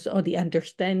discourse or the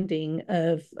understanding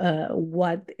of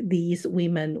what these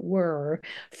women were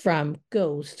from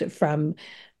ghost, from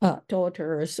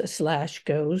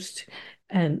daughters/ghost,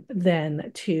 and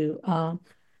then to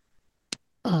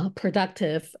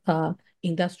productive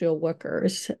industrial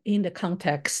workers in the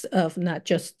context of not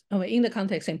just, in the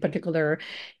context in particular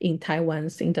in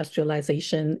Taiwan's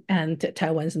industrialization and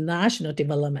Taiwan's national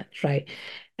development, right?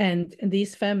 And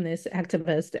these feminist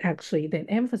activists actually then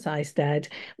emphasize that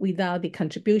without the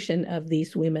contribution of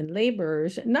these women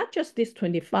laborers, not just this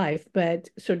 25, but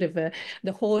sort of the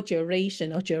whole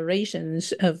generation or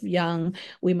generations of young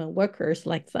women workers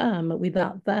like them,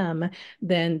 without them,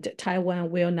 then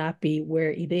Taiwan will not be where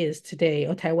it is today,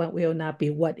 or Taiwan will not be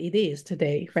what it is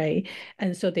today, right?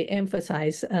 And so they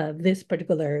emphasize this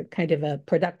particular kind of a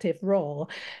productive role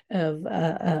of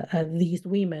these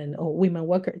women or women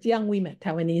workers, young women,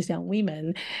 Taiwanese young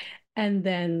women, and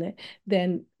then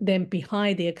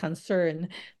behind their concern,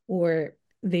 or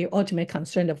the ultimate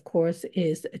concern, of course,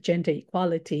 is gender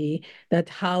equality. That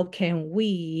how can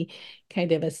we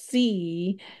kind of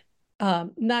see,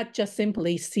 not just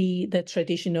simply see the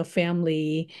traditional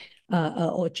family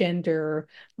or gender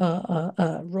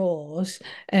roles,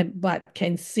 but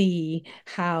can see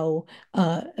how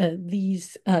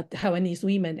these Taiwanese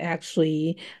women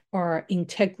actually are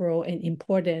integral and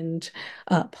important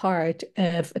part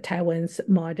of Taiwan's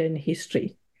modern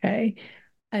history. Okay.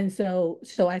 And so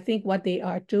I think what they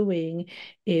are doing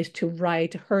is to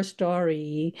write her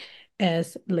story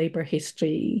as labor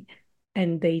history,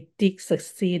 and they did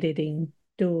succeeded in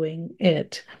doing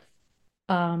it.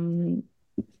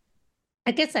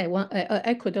 I guess I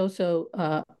would also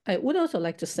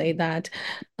like to say that,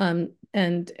 and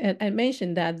I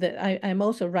mentioned that I'm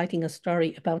also writing a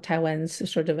story about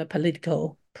Taiwan's sort of a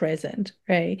political present,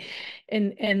 right?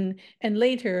 And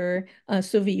later,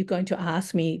 Suvi, you're going to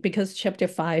ask me, because chapter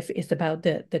 5 is about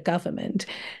the government.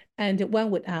 And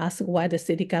one would ask why the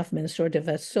city government sort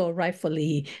of so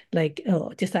rightfully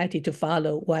decided to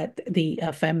follow what the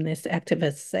feminist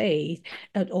activists say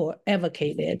or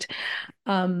advocated.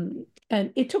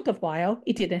 And it took a while.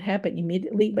 It didn't happen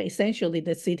immediately, but essentially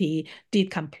the city did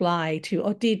comply to,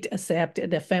 or did accept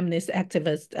the feminist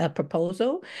activist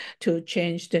proposal to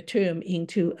change the term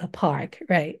into a park,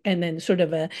 right? And then sort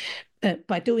of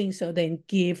by doing so, then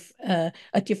give a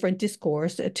different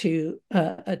discourse to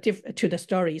the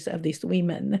stories of these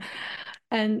women,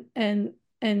 and in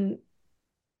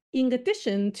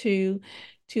addition to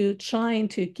trying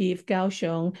to give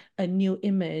Kaohsiung a new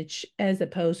image as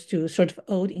opposed to sort of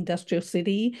old industrial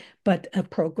city, but a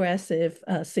progressive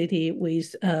city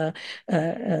with kind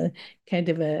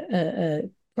of a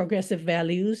progressive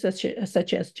values such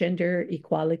as gender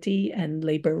equality and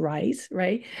labor rights,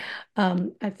 right?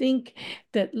 I think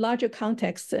that larger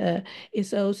context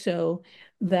is also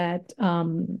that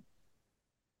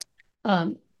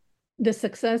the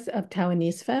success of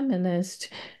Taiwanese feminists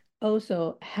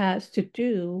also has to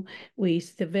do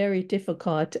with the very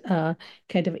difficult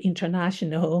kind of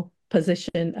international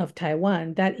position of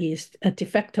Taiwan. That is a de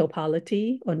facto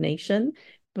polity or nation,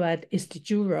 but it's de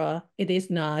jure. It is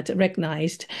not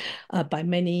recognized by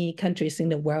many countries in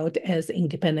the world as an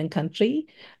independent country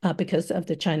because of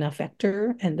the China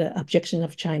factor and the objection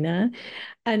of China.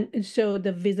 And so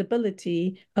the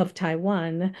visibility of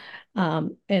Taiwan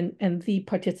and the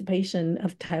participation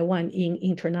of Taiwan in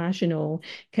international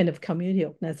kind of community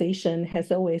organization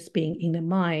has always been in the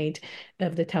mind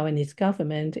of the Taiwanese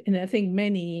government. And I think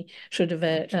many sort of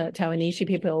Taiwanese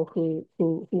people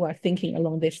who are thinking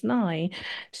along this line.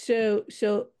 So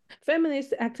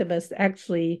feminist activists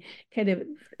actually kind of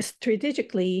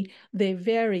strategically, they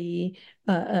very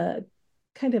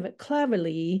kind of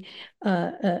cleverly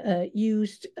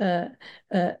used the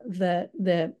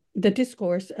the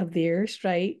discourse of theirs,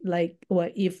 right? Like,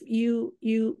 what if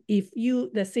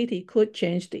the city could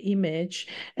change the image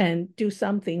and do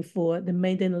something for the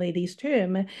maiden lady's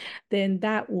term, then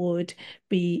that would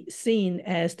be seen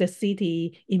as the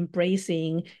city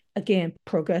embracing, again,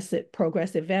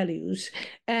 progressive values,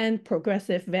 and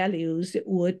progressive values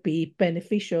would be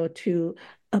beneficial to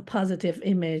a positive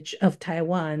image of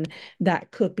Taiwan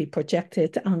that could be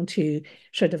projected onto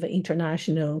sort of an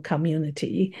international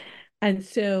community. And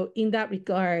so in that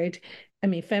regard, I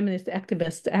mean, feminist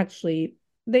activists actually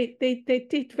they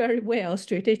did very well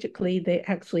strategically. They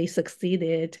actually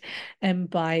succeeded, and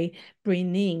by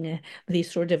bringing the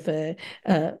sort of a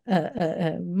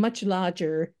much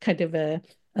larger kind of a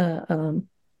uh,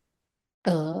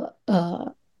 uh,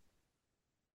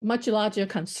 much larger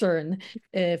concern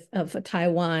of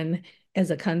Taiwan as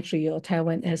a country or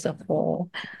Taiwan as a whole.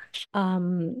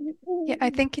 Yeah, I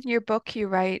think in your book you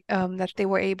write that they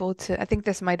were able to, I think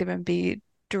this might even be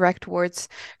direct words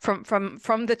from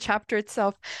the chapter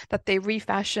itself, that they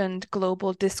refashioned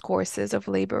global discourses of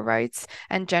labor rights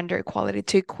and gender equality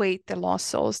to equate the lost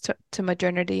souls to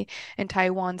modernity in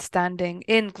Taiwan's standing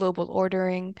in global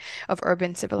ordering of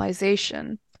urban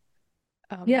civilization.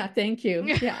 Yeah, thank you.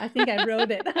 Yeah, I think I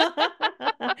wrote it.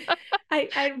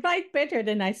 I write better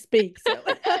than I speak, so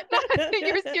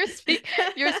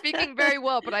you're speaking very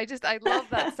well, but I love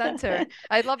that center.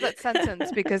 I love that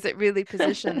sentence because it really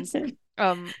positions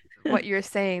what you're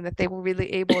saying, that they were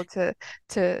really able to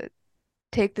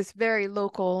take this very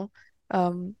local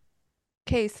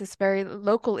case, this very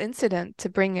local incident, to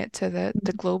bring it to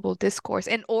the global discourse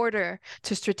in order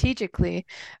to strategically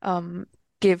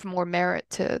give more merit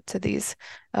to these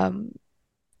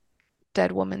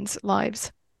dead women's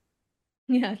lives.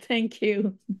 Yeah, thank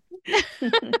you.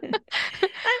 I'm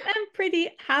pretty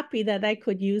happy that I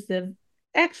could use a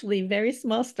actually very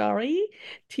small story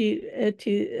to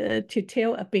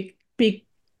tell a big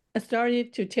a story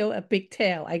to tell a big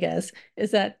tale, I guess.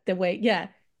 Is that the way? Yeah,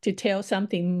 to tell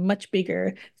something much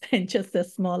bigger than just a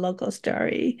small local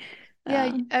story.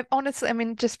 Yeah, honestly, I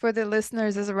mean, just for the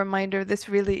listeners, as a reminder, this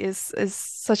really is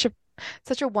such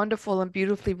a wonderful and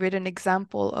beautifully written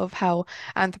example of how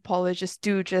anthropologists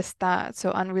do just that.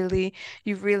 So,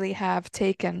 you really have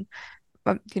taken,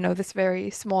 this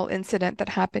very small incident that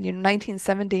happened in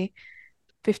 1970,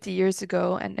 50 years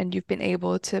ago, and you've been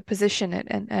able to position it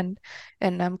and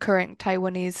current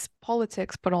Taiwanese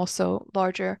politics, but also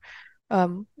larger,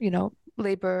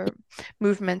 labor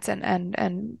movements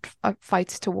and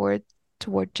fights toward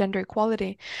gender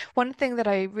equality. One thing that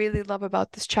I really love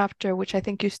about this chapter, which I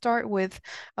think you start with,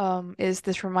 is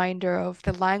this reminder of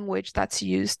the language that's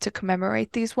used to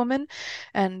commemorate these women.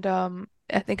 And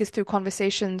I think it's through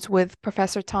conversations with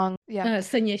Professor Tang. Yeah.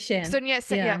 Sun Yat-sen.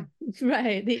 Yeah.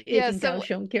 Right. It is in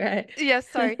Kaohsiung, right? Yes,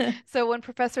 sorry. So when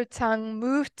Professor Tang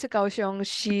moved to Kaohsiung,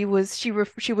 she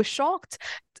was shocked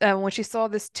when she saw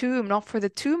this tomb, not for the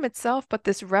tomb itself, but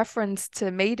this reference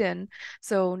to maiden.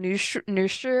 So 女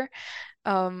士,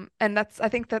 and I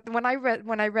think that when I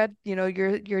read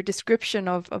your description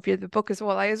of the book as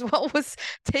well, I as well was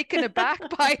taken aback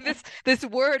by this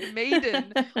word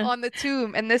maiden on the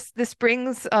tomb. And this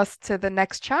brings us to the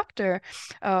next chapter,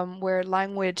 where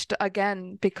language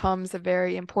again becomes a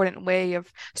very important way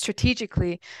of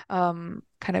strategically kind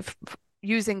of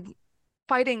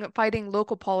fighting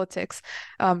local politics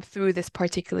through this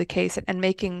particular case, and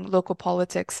making local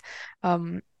politics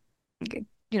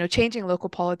changing local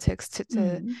politics to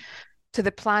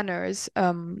the planners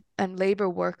and labor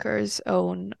workers'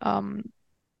 own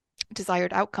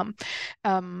desired outcome.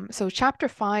 So chapter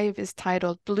 5 is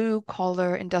titled Blue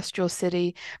Collar Industrial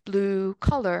City, Blue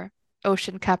Color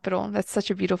Ocean Capital. That's such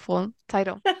a beautiful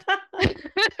title.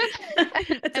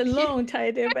 It's a long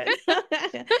title, but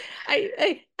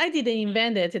I didn't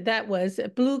invent it. That was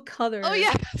blue color. Oh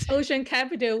yeah, Ocean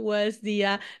Capital was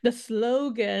the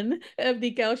slogan of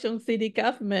the Kaohsiung city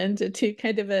government to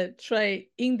kind of try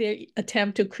in their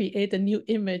attempt to create a new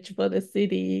image for the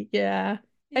city. Yeah.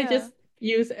 I just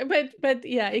use, but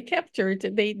yeah, it captured.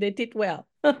 They did well.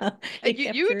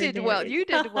 You did well. You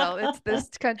did well. It's this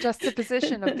kind of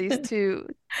juxtaposition of these two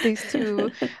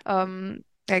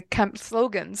camp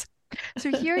slogans.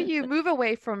 So here you move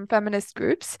away from feminist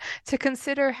groups to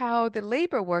consider how the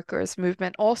labor workers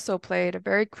movement also played a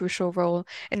very crucial role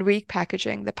in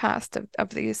repackaging the past of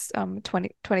these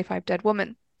 25 dead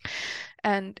women.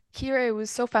 And here it was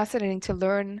so fascinating to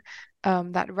learn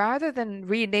that rather than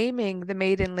renaming the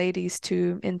Maiden Ladies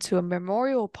tomb into a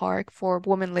memorial park for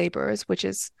women laborers, which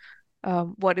is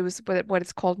what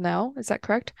it's called now, is that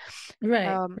correct?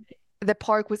 Right. The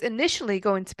park was initially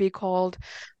going to be called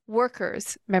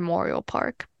Workers Memorial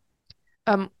Park.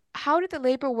 how did the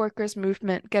labor workers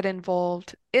movement get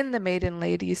involved in the Maiden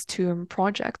Lady's Tomb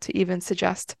project to even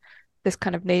suggest this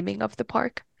kind of naming of the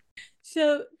park?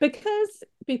 So because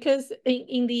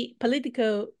in the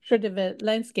political sort of a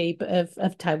landscape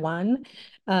of Taiwan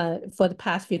for the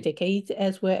past few decades,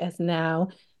 as well as now,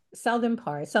 southern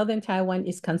Taiwan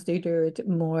is considered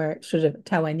more sort of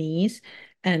Taiwanese,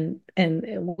 and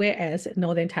whereas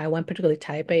northern Taiwan, particularly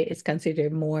Taipei, is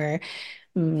considered more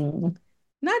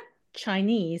not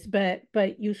Chinese, but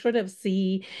you sort of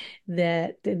see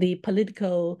that the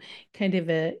political kind of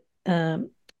a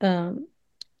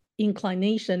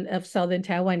inclination of southern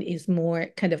Taiwan is more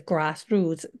kind of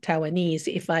grassroots Taiwanese,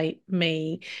 if I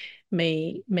may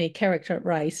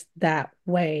characterize that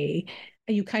way.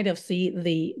 You kind of see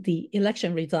the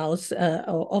election results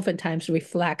oftentimes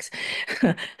reflects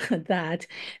that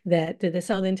the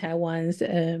southern Taiwan's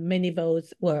many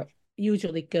votes were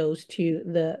usually goes to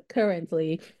the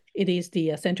currently it is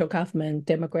the central government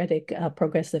Democratic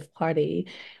Progressive Party,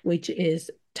 which is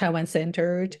Taiwan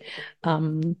centered.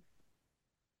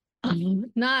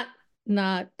 Not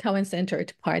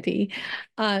Taiwan-centered party.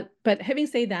 But having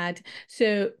said that,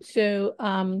 so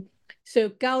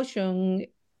Kaohsiung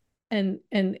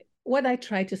and what I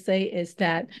try to say is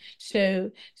that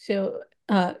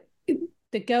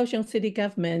the Kaohsiung city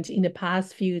government in the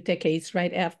past few decades,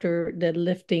 right after the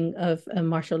lifting of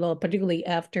martial law, particularly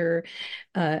after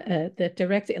the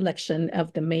direct election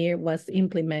of the mayor was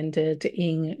implemented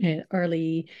in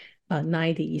early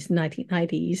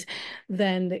 1990s,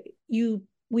 then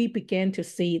we began to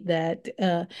see that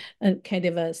kind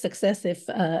of a successive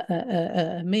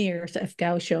mayors of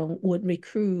Kaohsiung would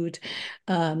recruit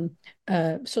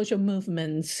social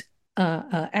movements,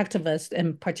 activists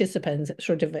and participants,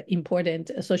 sort of important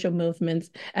social movements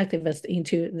activists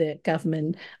into the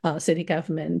government, city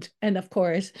government. And of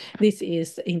course, this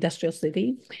is industrial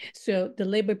city. So the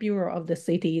labor bureau of the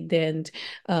city then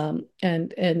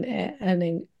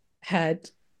had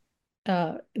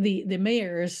the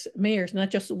mayors, not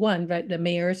just one, but the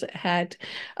mayors had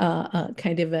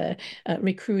kind of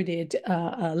recruited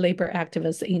labor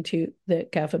activists into the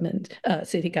government,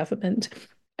 city government.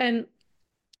 And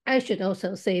I should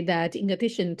also say that in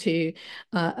addition to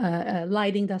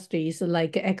light industries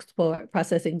like export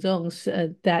processing zones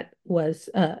that was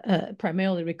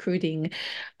primarily recruiting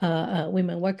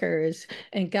women workers,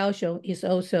 and Kaohsiung is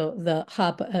also the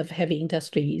hub of heavy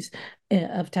industries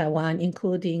of Taiwan,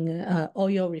 including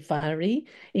oil refinery,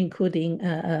 including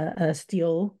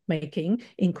steel making,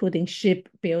 including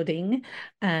shipbuilding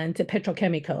and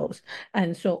petrochemicals.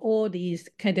 And so all these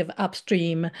kind of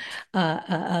upstream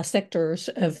sectors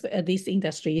of these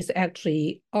industries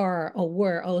actually are or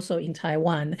were also in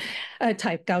Taiwan,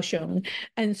 Kaohsiung.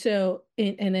 And so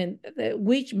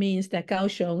which means that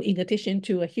Kaohsiung, in addition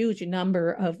to a huge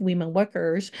number of women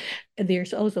workers,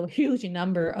 there's also a huge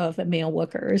number of male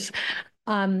workers.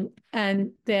 And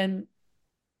then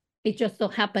it just so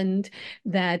happened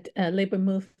that labor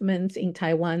movements in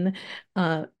Taiwan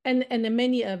and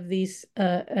many of these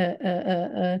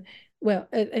and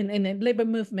the labor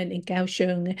movement in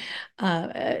Kaohsiung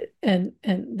and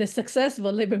the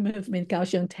successful labor movement in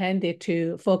Kaohsiung tended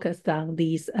to focus on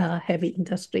these heavy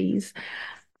industries.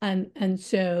 And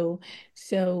so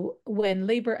when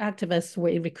labor activists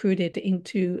were recruited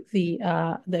into the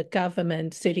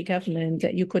government, city government,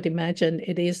 you could imagine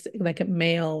it is like a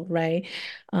male, right?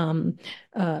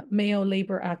 Male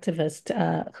labor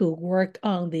activists who work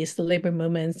on these labor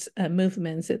movements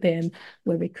then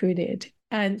were recruited.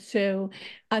 And so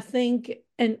I think,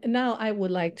 and now I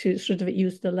would like to sort of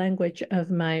use the language of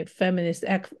my feminist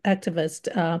activist,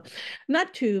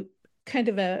 not to kind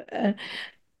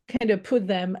of put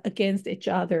them against each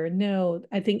other. No,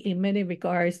 I think in many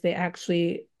regards, they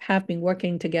actually have been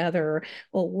working together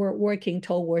or working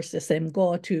towards the same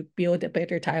goal to build a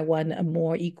better Taiwan, a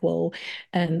more equal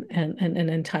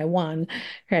and Taiwan,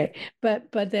 right? But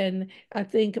then I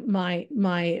think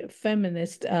my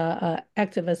feminist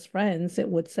activist friends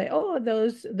would say, oh,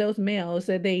 those males,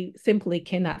 they simply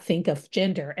cannot think of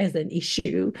gender as an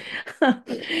issue,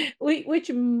 which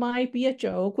might be a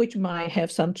joke, which might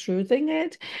have some truth in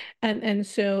it. And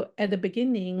so at the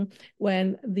beginning,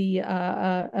 when the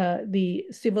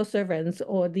civil servants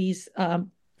or these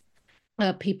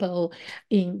people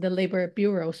in the labor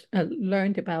bureaus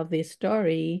learned about this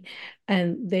story,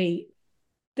 and they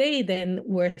then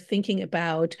were thinking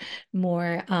about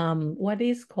more what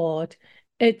is called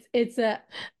it's a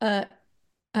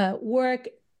work.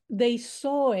 They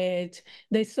saw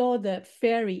the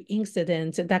ferry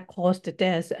incident that caused the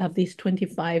death of these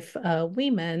 25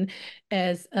 women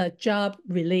as a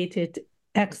job-related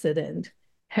accident.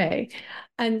 Hey,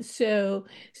 and so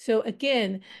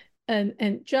again,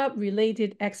 and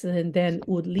job-related accident then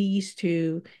would lead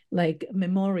to like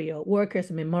memorial,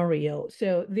 workers' memorial.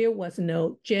 So there was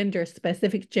no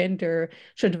specific gender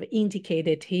sort of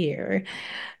indicated here.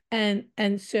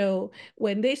 And so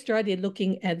when they started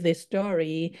looking at this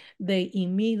story, they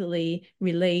immediately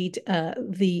relate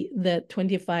the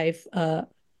 25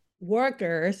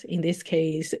 workers, in this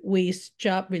case, with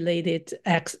job-related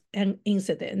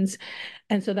incidents.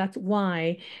 And so that's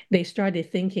why they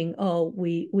started thinking, oh,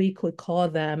 we could call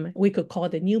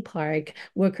the new park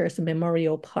Workers'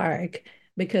 Memorial Park,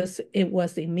 because it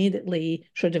was immediately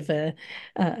sort of a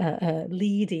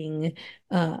leading,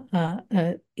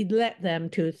 it led them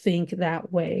to think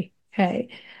that way. Okay.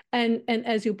 And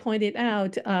as you pointed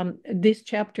out, this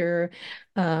chapter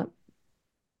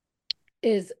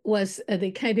was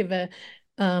the kind of a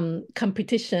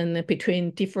competition between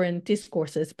different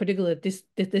discourses, particularly this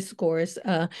discourse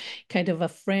kind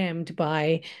of framed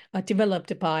by,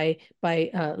 developed by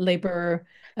labor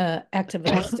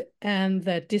activists, and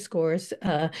the discourse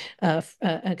kind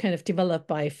of developed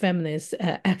by feminist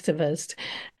activists.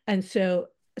 And so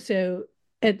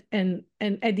at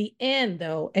the end,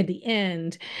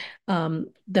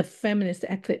 the feminist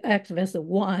activists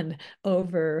won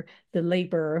over the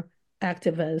labor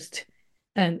activist,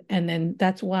 and then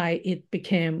that's why it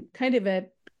became kind of a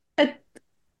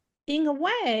in a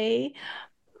way,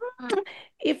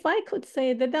 if I could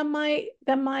say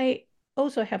that might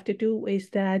also have to do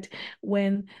with that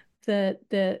when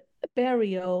the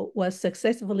burial was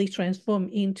successfully transformed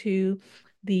into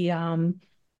the a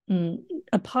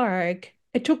park.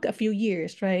 It took a few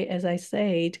years, right? As I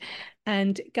said,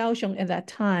 and Kaohsiung at that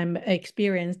time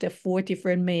experienced 4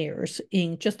 different mayors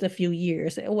in just a few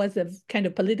years. It was a kind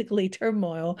of politically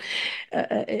turmoil.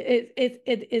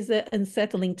 It is an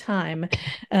unsettling time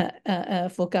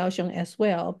for Kaohsiung as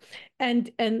well. And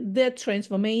the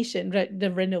transformation,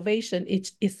 the renovation,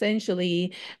 it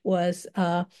essentially was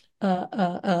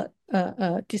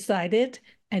decided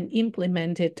and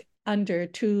implemented under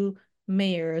 2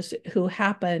 mayors who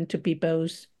happened to be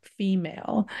both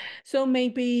female. So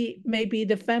maybe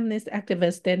the feminist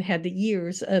activists then had the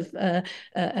years of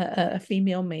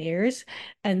female mayors,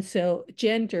 and so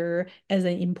gender as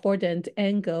an important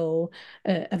angle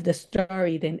of the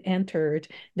story then entered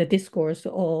the discourse,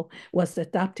 or was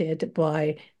adopted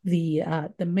by the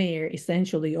mayor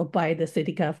essentially, or by the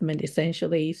city government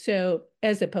essentially. So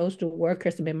as opposed to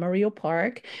Workers' Memorial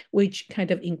Park, which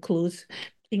kind of includes,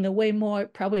 in a way,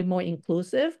 probably more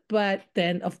inclusive, but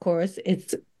then of course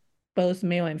it's both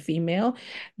male and female,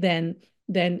 then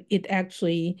it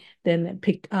actually then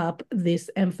picked up this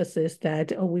emphasis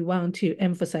that we want to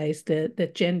emphasize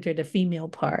the gender, the female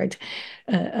part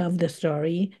of the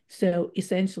story. So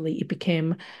essentially it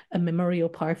became a memorial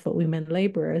park for women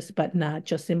laborers, but not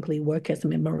just simply Workers'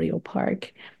 Memorial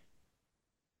Park.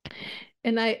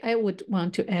 And I would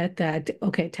want to add that,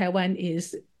 okay, Taiwan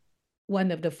is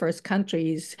one of the first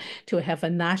countries to have a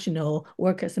national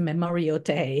Workers' Memorial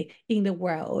Day in the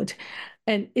world.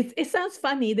 And it sounds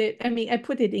funny that, I mean, I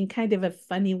put it in kind of a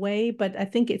funny way, but I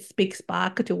think it speaks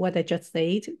back to what I just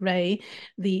said, right?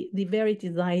 The very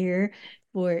desire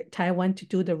for Taiwan to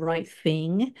do the right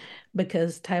thing,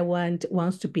 because Taiwan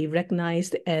wants to be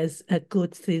recognized as a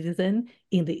good citizen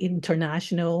in the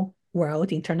international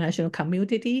world, international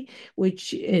community,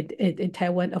 which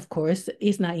Taiwan, of course,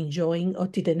 is not enjoying or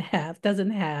doesn't have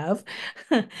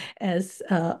as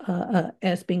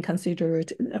being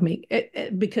considered, I mean,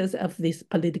 because of these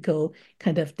political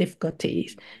kind of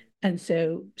difficulties. And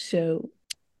so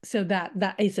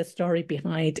that is a story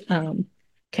behind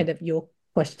kind of your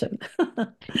question.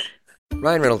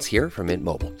 Ryan Reynolds here from Mint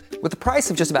Mobile. With the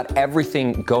price of just about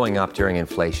everything going up during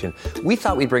inflation, we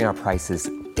thought we'd bring our prices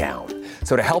down.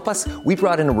 So to help us, we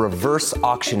brought in a reverse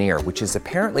auctioneer, which is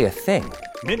apparently a thing.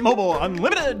 Mint Mobile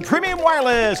Unlimited Premium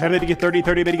Wireless. How to get 30,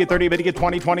 30, bit to get 30, bit to get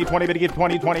 20, 20, 20, bit to get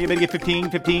 20, 20, bit to get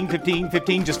 15, 15, 15,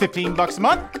 15, just $15 a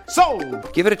month?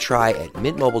 Sold! Give it a try at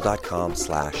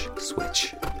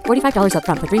mintmobile.com/switch. $45 up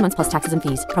front for 3 months plus taxes and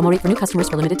fees. Promo rate for new customers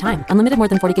for limited time. Unlimited more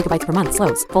than 40 gigabytes per month.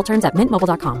 Slows full terms at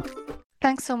mintmobile.com.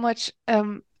 Thanks so much.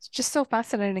 It's just so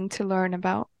fascinating to learn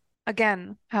about,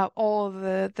 again, how all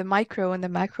the micro and the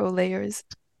macro layers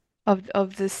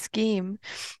of this scheme.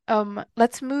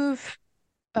 Let's move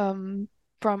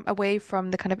away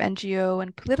from the kind of NGO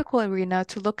and political arena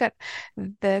to look at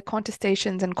the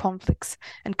contestations and conflicts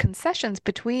and concessions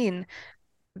between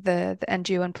the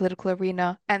NGO and political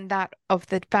arena and that of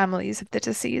the families of the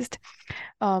deceased.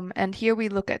 And here we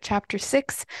look at chapter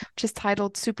 6, which is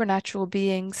titled Supernatural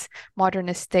Beings,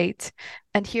 Modernist State.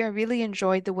 And here I really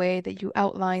enjoyed the way that you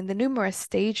outline the numerous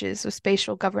stages of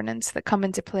spatial governance that come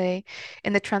into play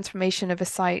in the transformation of a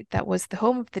site that was the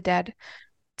home of the dead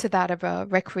to that of a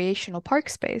recreational park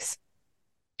space,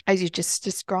 as you just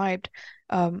described,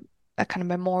 a kind of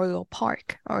memorial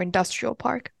park or industrial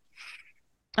park,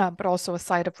 but also a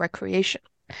site of recreation.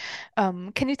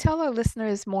 Can you tell our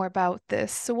listeners more about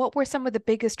this? So what were some of the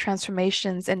biggest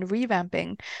transformations in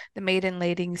revamping the Maiden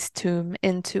Lady's tomb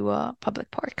into a public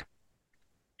park?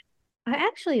 I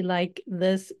actually like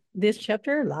this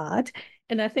chapter a lot.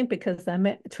 And I think because I'm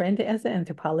trained as an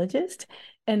anthropologist,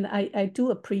 and I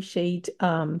do appreciate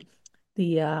kind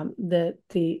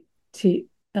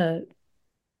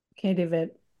of a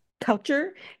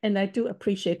culture, and I do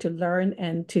appreciate to learn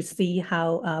and to see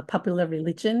how popular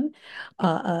religion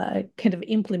kind of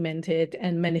implemented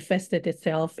and manifested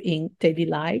itself in daily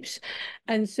lives.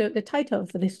 And so the title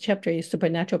of this chapter is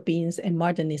Supernatural Beings and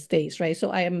Modernist States, right? So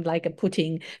I am like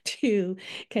putting two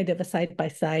kind of a side by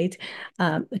side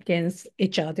against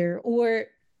each other, or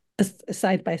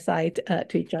side by side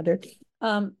to each other.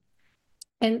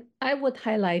 And I would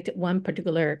highlight one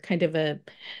particular kind of a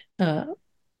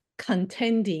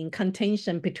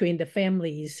contention between the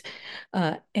families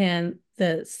and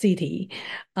the city.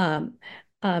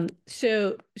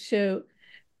 So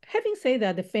having said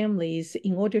that, the families,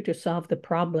 in order to solve the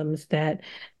problem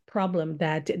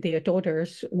that their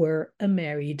daughters were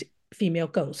unmarried female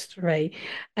ghosts, right?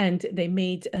 And they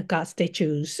made god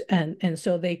statues, and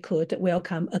so they could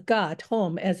welcome a god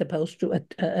home as opposed to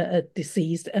a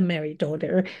deceased unmarried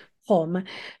daughter home.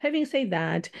 Having said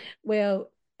that, well,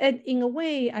 and in a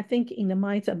way, I think in the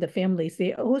minds of the families,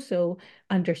 they also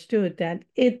understood that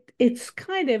it's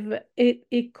kind of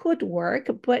it could work,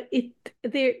 but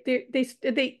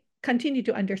they continue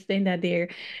to understand that their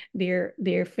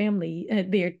family,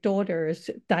 their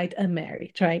daughters died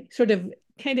unmarried, right? Sort of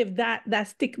kind of that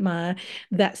stigma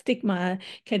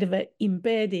kind of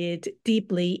embedded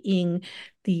deeply in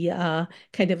the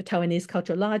kind of Taiwanese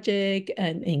cultural logic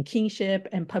and in kinship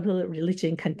and popular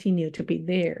religion continue to be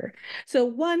there. So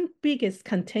one biggest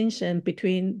contention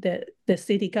between the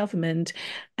city government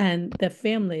and the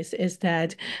families is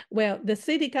that, well, the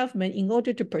city government, in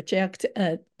order to project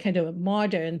a kind of a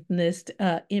modernist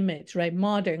image, right,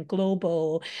 modern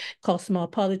global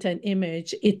cosmopolitan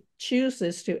image, it chose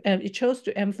to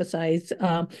emphasize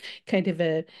kind of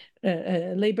a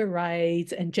labor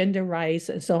rights and gender rights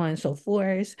and so on and so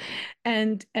forth.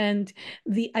 And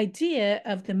the idea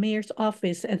of the mayor's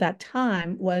office at that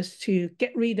time was to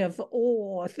get rid of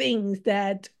all things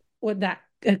that were that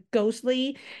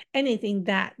ghostly, anything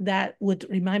that would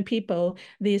remind people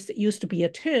this used to be a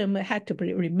tomb had to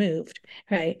be removed,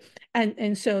 right?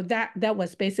 And so that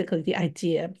was basically the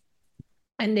idea.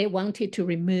 And they wanted to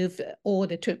remove all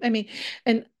the tomb. I mean,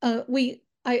 and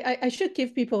I should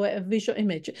give people a visual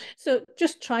image. So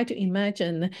just try to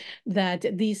imagine that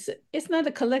it's not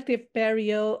a collective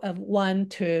burial of one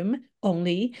tomb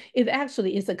only. It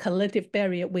actually is a collective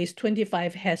burial with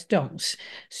 25 headstones.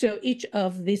 So each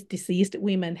of these deceased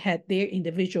women had their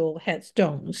individual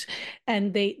headstones,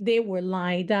 and they were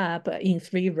lined up in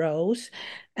 3 rows.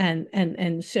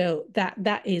 And so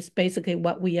that is basically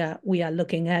what we are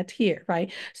looking at here,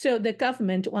 right? So the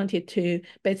government wanted to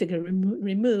basically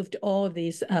remove all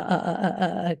these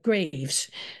graves,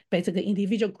 basically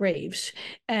individual graves,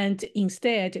 and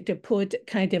instead to put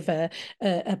kind of a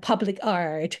public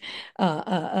art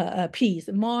piece,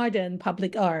 modern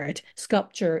public art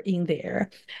sculpture in there,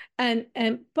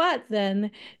 but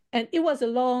then. And it was a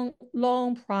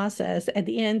long process. At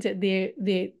the end,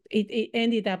 it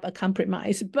ended up a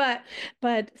compromise. But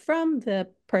from the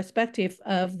perspective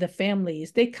of the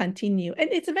families, they continue, and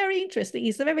it's very interesting.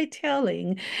 It's very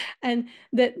telling, and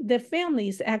the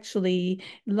families actually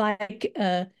like.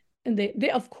 And they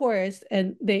of course,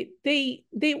 and they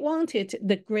wanted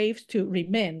the graves to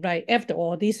remain, right? After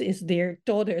all, this is their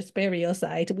daughter's burial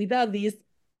site. Without these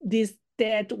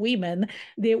dead women,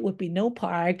 there would be no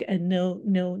park and no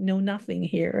nothing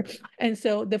here. And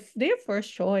so their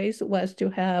first choice was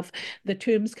to have the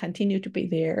tombs continue to be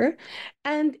there.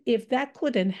 And if that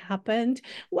couldn't happen,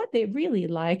 what they really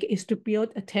like is to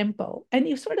build a temple. And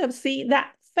you sort of see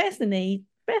that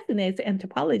fascinates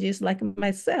anthropologists like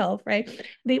myself, right?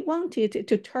 They wanted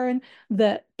to turn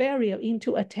the burial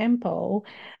into a temple,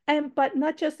 but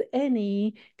not just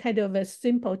any kind of a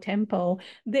simple temple.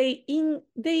 They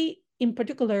in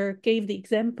particular gave the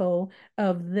example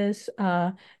of this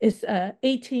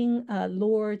 18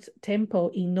 Lord's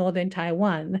temple in northern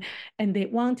Taiwan, and they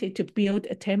wanted to build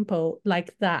a temple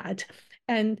like that.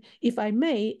 And if I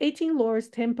may, 18 Lord's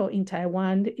Temple in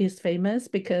Taiwan is famous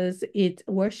because it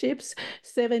worships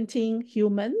 17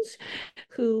 humans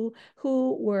who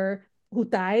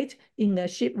died in a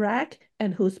shipwreck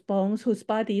and whose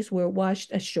bodies were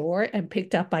washed ashore and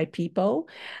picked up by people,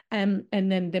 and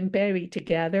then buried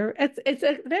together. It's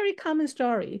a very common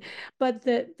story, but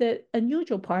the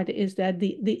unusual part is that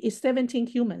the 17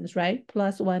 humans, right,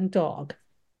 plus one dog.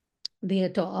 Their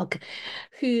dog,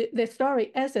 who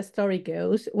as the story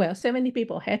goes, well, 70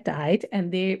 people had died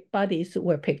and their bodies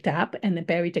were picked up and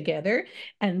buried together.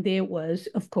 And there was,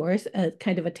 of course, a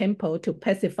kind of a temple to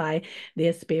pacify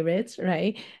their spirits,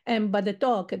 right? But the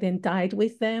dog then died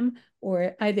with them,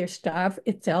 or either starve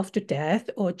itself to death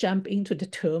or jump into the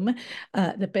tomb,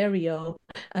 the burial,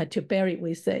 to bury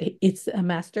with its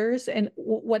masters, and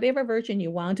whatever version you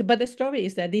want. But the story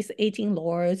is that these 18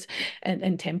 lords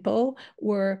and temple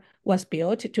was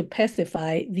built to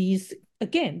pacify these,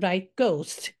 again, right,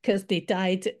 ghosts, because they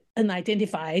died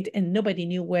unidentified and nobody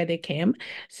knew where they came.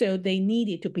 So they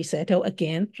needed to be settled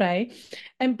again, right?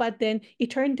 But then it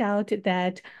turned out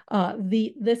that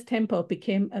this temple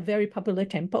became a very popular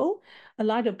temple. A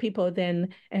lot of people then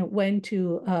went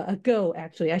to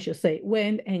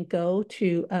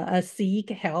seek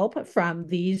help from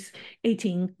these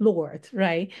 18 lords,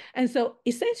 right? And so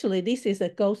essentially this is a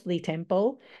ghostly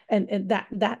temple, and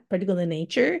that particular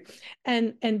nature,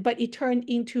 but it turned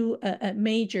into a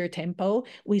major temple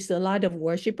with a lot of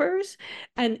worshipers.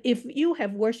 And if you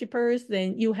have worshipers,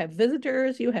 then you have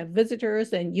visitors.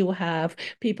 And you have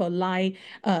people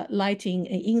lighting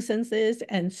incenses,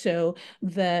 and so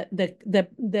the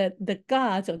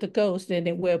gods or the ghosts, then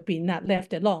they will be not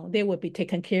left alone. They will be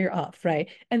taken care of, right?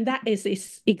 And that is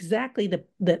exactly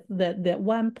the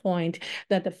one point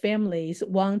that the families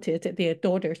wanted their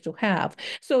daughters to have.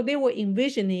 So they were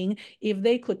envisioning if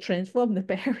they could transform the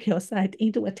burial site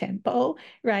into a temple,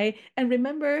 right? And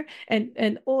remember,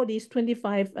 and all these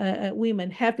 25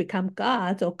 women have become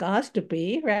gods or gods to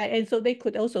be, right? And so they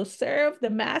could also serve the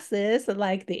masses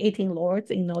like the 18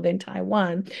 lords in northern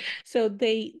Taiwan. So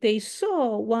they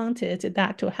wanted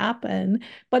that to happen.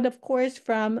 But of course,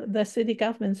 from the city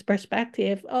government's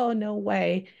perspective, oh, no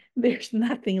way. There's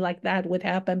nothing like that would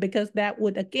happen, because that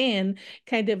would, again,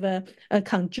 kind of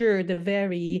conjure the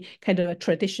very kind of a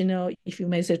traditional, if you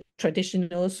may say,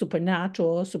 traditional,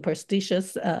 supernatural,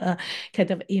 superstitious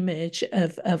kind of image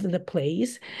of the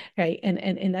place, right?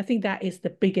 And I think that is the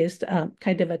biggest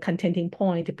kind of a contending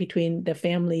point between the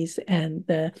families and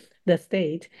the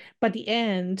state. But the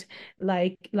end,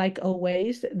 like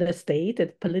always, the state, the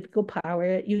political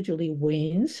power usually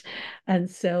wins. And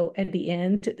so at the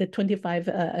end, the 25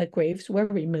 graves were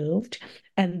removed,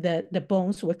 and the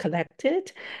bones were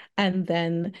collected, and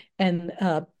then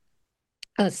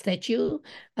a statue,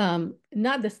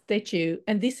 not the statue,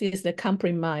 and this is the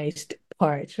compromised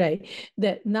part, right?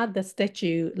 Not the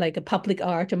statue like a public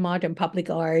art, a modern public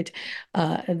art.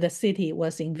 The city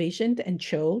was envisioned and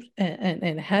chose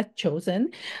and had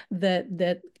chosen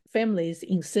the families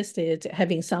insisted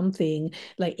having something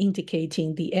like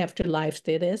indicating the afterlife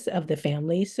status of the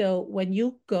family. So when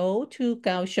you go to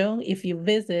Kaohsiung, if you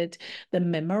visit the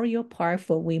Memorial Park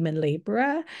for Women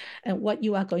Laborer, and what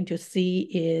you are going to see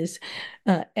is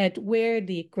at where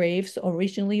the graves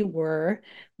originally were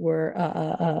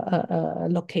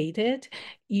located,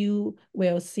 you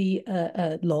will see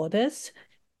a lotus,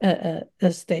 a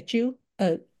statue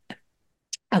on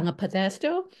a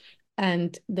pedestal.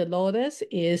 And the lotus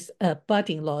is a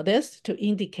budding lotus to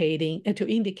indicate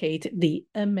the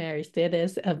unmarried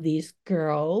status of these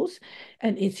girls,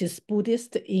 and it is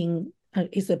Buddhist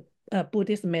is a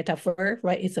Buddhist metaphor,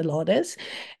 right? It's a lotus.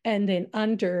 And then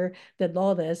under the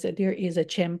lotus, there is a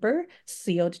chamber,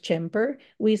 sealed chamber.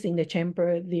 Within the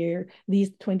chamber, there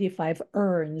these 25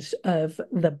 urns of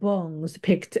the bones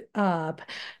picked up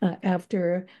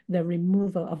after the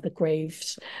removal of the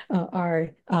graves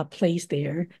are placed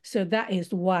there. So that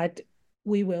is what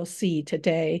we will see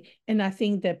today. And I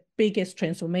think the biggest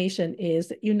transformation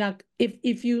is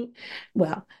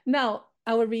now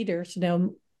our readers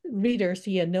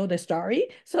here know the story,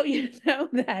 so you know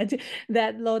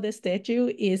that lotus statue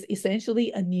is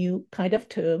essentially a new kind of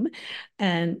tomb,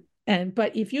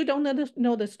 but if you don't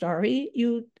know the story,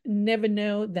 you never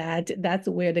know that that's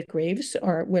where the graves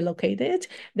were located.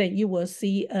 Then you will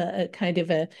see a kind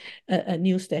of a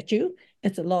new statue.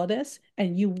 It's a lotus,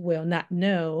 and you will not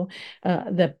know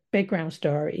the background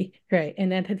story, right?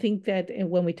 And then I think that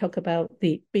when we talk about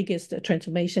the biggest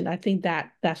transformation, I think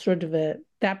that sort of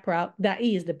that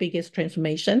is the biggest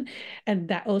transformation, and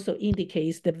that also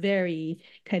indicates the very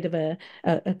kind of a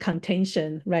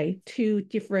contention, right? Two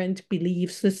different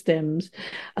belief systems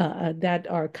that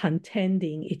are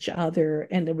contending each other,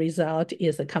 and the result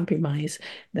is a compromise.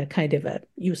 That kind of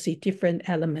you see different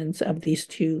elements of these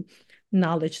two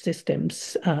knowledge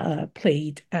systems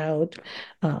played out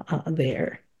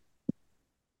there.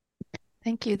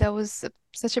 Thank you. That was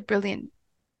such a brilliant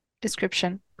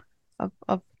description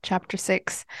of chapter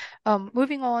 6.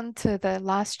 Moving on to the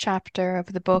last chapter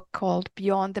of the book called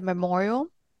Beyond the Memorial,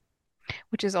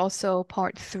 which is also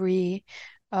part 3,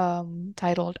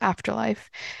 titled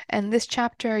Afterlife. And this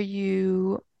chapter,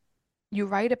 you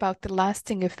write about the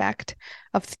lasting effect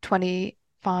of the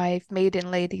 25 maiden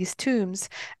ladies' tombs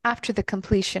after the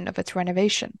completion of its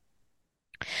renovation.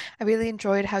 I really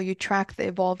enjoyed how you track the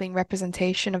evolving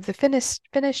representation of the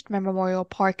finished memorial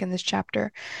park in this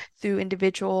chapter through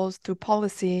individuals, through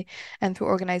policy, and through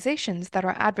organizations that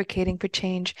are advocating for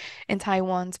change in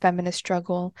Taiwan's feminist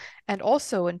struggle and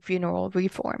also in funeral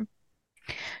reform.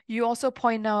 You also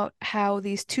point out how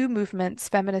these two movements,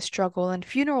 feminist struggle and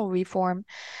funeral reform,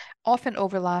 often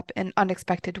overlap in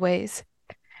unexpected ways.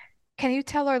 Can you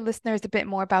tell our listeners a bit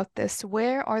more about this?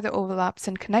 Where are the overlaps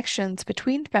and connections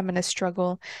between feminist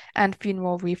struggle and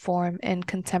funeral reform in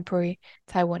contemporary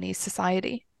Taiwanese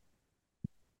society?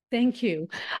 Thank you.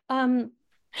 I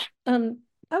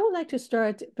would like to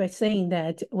start by saying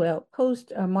that, well,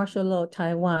 post martial law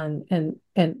Taiwan, and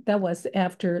that was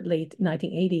after late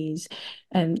 1980s,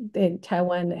 and then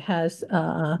Taiwan has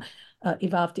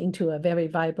evolved into a very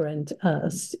vibrant,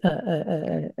 has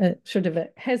a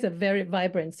very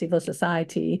vibrant civil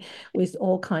society with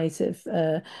all kinds of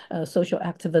social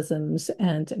activisms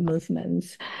and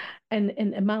movements. And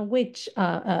among which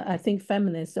I think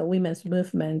feminist or women's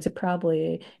movement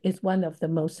probably is one of the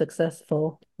most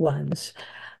successful ones.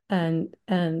 And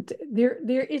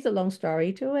there is a long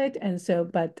story to it, and so,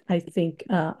 but I think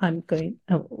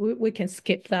we can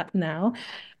skip that now.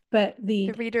 But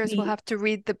the readers will have to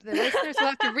read the listeners will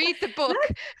have to read the book.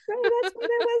 That's what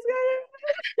I was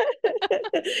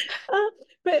gonna.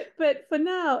 But for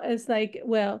now, it's like,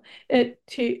 well,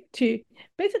 to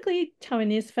basically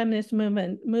Taiwanese feminist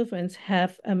movements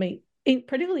have, I mean,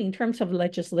 particularly in terms of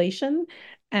legislation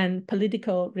and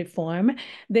political reform,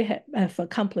 they have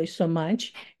accomplished so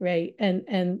much, right?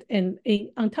 And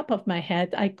on top of my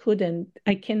head, I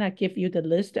cannot give you the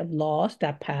list of laws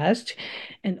that passed,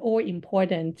 and or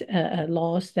important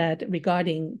laws that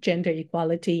regarding gender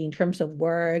equality in terms of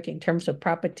work, in terms of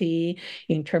property,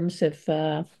 in terms of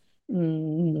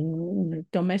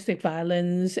domestic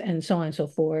violence, and so on and so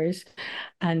forth.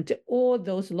 And all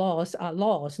those laws are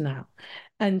laws now.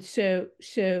 And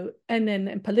and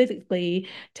then politically,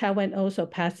 Taiwan also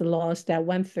passed laws that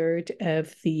 1/3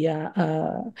 of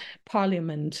the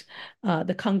parliament,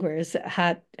 the Congress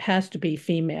has to be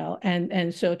female.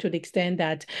 And so to the extent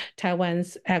that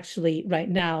Taiwan's actually right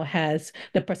now has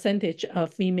the percentage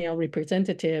of female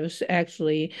representatives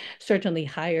actually certainly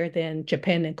higher than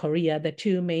Japan and Korea, the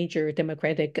two major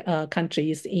democratic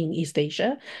countries in East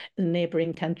Asia,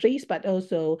 neighboring countries, but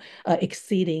also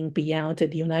exceeding beyond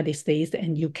the United States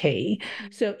and UK.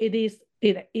 So it is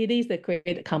a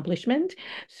great accomplishment.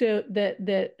 So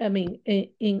I mean,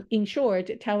 in short,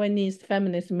 Taiwanese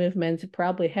feminist movements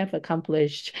probably have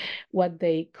accomplished what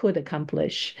they could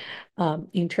accomplish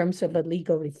in terms of a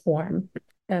legal reform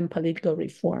and political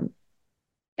reform.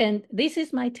 And this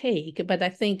is my take, but I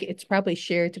think it's probably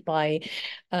shared by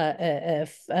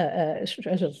feminist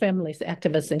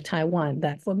activists in Taiwan.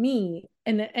 That for me,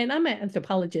 and I'm an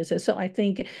anthropologist, so I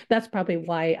think that's probably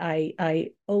why I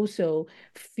also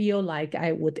feel like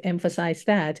I would emphasize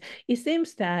that. It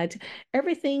seems that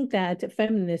everything that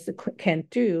feminists can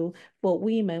do for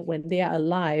women when they are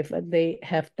alive, they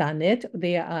have done it.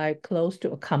 They are close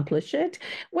to accomplish it.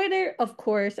 Whether, of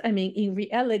course, I mean, in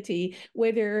reality,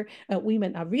 whether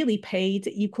women are really paid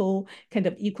equal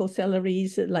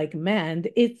salaries like men,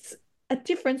 it's a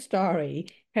different story.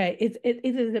 Right. It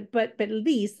is, but at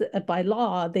least by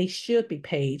law they should be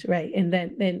paid, right?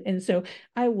 And so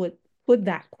I would put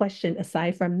that question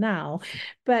aside from now.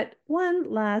 But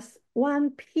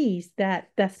one piece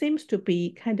that seems to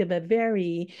be kind of a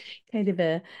very kind of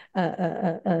a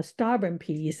stubborn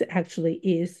piece actually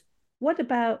is, what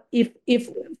about if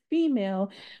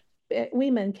female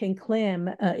women can claim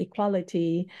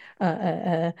equality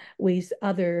with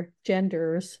other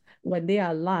genders when they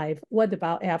are alive? What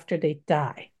about after they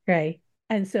die, right?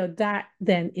 And so that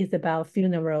then is about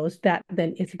funerals. That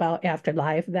then is about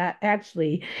afterlife. That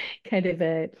actually kind of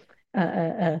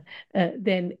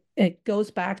then it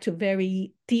goes back to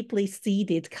very deeply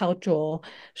seated cultural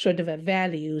sort of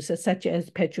values, such as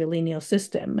patrilineal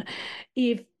system.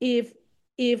 If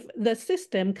the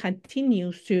system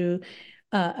continues to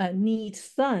need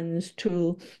sons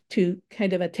to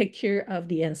kind of take care of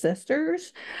the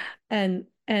ancestors, and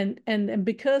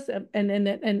because of, and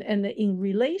in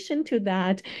relation to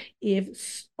that,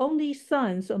 if only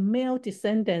sons or male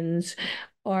descendants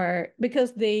are,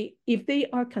 because if they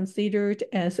are considered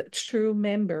as true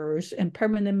members and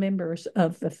permanent members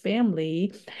of the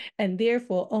family, and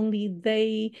therefore only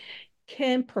they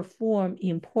can perform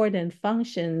important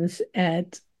functions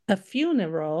at a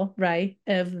funeral, right,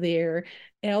 of their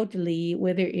elderly,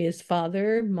 whether it's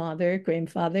father, mother,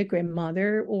 grandfather,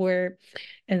 grandmother, or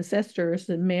ancestors,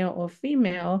 male or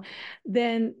female,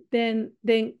 then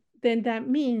that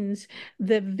means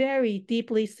the very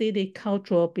deeply seated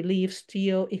cultural beliefs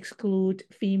still exclude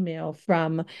female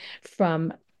from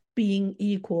being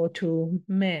equal to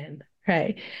men.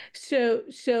 Right. So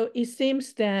it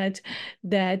seems that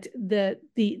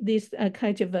these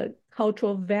kind of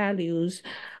cultural values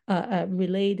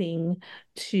relating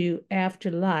to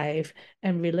afterlife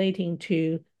and relating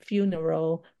to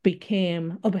funeral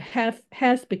have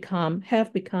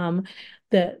become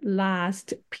the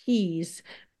last piece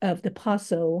of the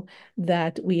puzzle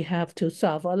that we have to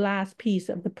solve, or last piece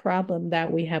of the problem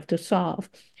that we have to solve.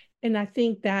 And I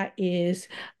think that is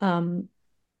uh,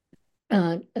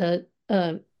 uh,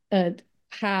 uh,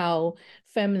 how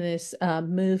feminist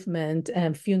movement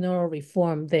and funeral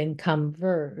reform then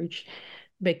converge.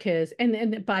 Because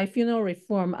and by funeral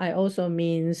reform, I also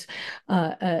means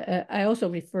I also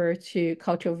refer to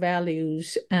cultural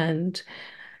values and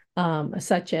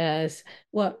such as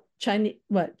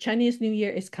Chinese New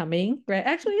Year is coming, right?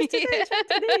 Actually, it's today.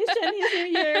 Today is Chinese New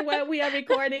Year while we are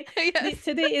recording. Yes.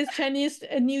 Today is Chinese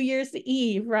New Year's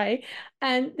Eve, right?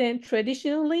 And then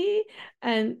traditionally,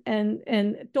 and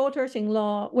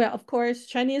daughters-in-law, well, of course,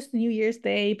 Chinese New Year's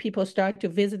Day, people start to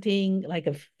visiting like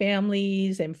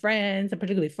families and friends, and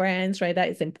particularly friends, right? That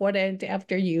is important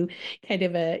after you kind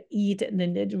of eat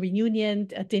the reunion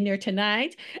dinner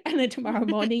tonight, and then tomorrow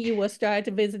morning you will start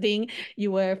visiting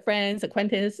your friends,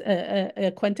 acquaintances,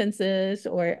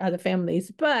 or other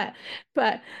families. But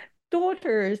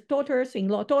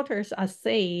daughters-in-law, daughters are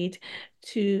said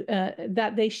to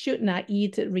that they should not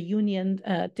eat reunion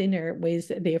dinner with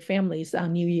their families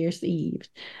on New Year's Eve.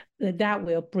 That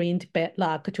will bring bad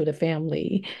luck to the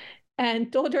family.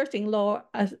 And daughters-in-law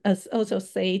also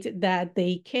said that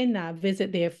they cannot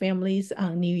visit their families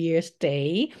on New Year's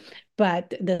Day,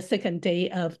 but the second day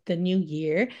of the new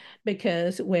year,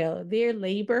 because, well, their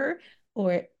labor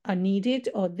or are needed,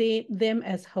 or them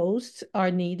as hosts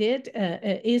are needed,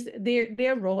 is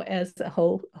their role as a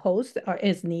host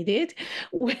is needed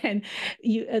when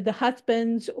the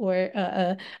husbands or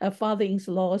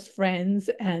father-in-law's friends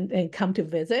and come to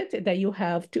visit, that you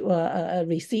have to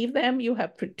receive them. You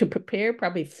have to prepare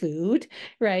probably food,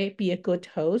 right? Be a good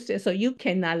host. So you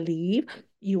cannot leave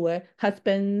your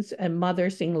husband's and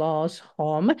mother's-in-law's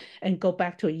home and go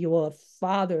back to your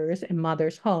father's and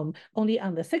mother's home. Only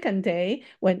on the second day,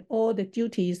 when all the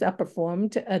duties are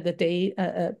performed, the day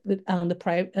on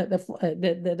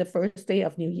the first day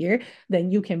of New Year, then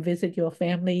you can visit your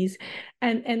families,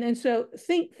 and so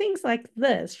things like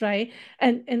this, right?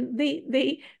 And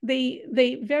they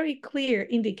very clear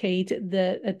indicate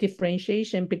the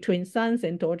differentiation between sons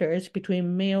and daughters,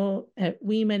 between male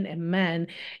women and men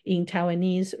in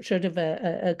Taiwanese sort of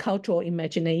a cultural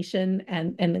imagination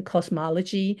and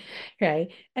cosmology, right?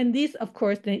 And this, of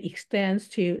course, then extends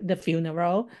to the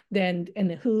funeral, then,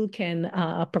 and who can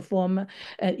perform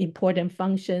important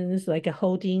functions like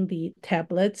holding the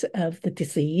tablets of the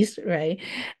deceased, right?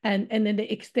 And then it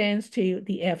extends to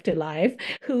the afterlife,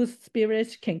 whose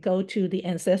spirits can go to the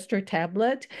ancestor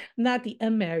tablet, not the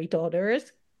unmarried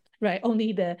daughters, right?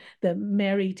 Only the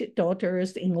married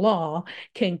daughters-in-law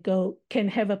can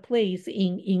have a place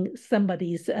in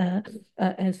somebody's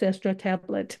ancestral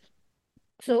tablet.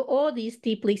 So all these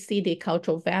deeply seated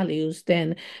cultural values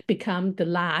then become the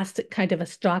last kind of a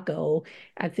struggle.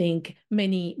 I think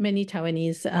many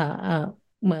Taiwanese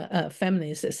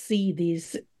feminists see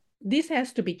these. This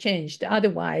has to be changed.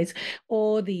 Otherwise,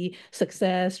 all the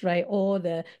success, right, all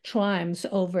the triumphs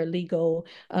over legal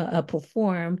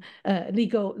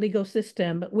legal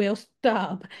system will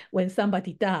stop when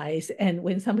somebody dies. And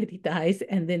when somebody dies,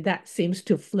 and then that seems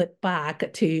to flip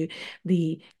back to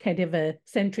the kind of a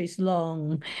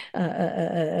centuries-long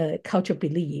cultural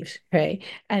beliefs, right?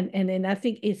 And I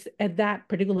think it's at that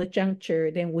particular juncture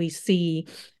then we see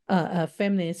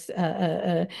feminists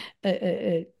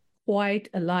quite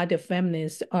a lot of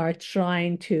feminists are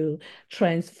trying to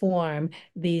transform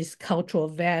these cultural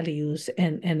values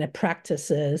and the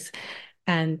practices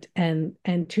and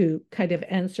to kind of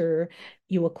answer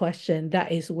your question,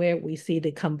 that is where we see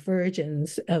the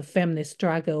convergence of feminist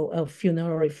struggle of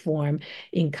funeral reform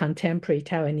in contemporary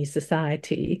Taiwanese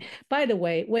society. By the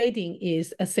way, wedding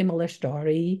is a similar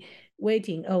story.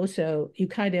 Wedding also, you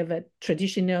kind of a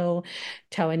traditional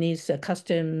Taiwanese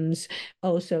customs.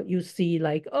 Also, you see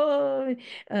like,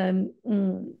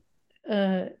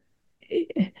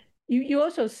 you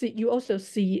also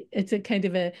see it's a kind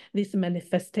of this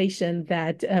manifestation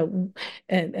that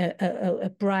a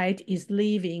bride is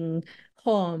leaving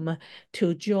home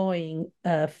to join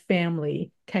a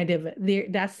family. Kind of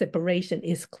that separation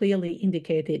is clearly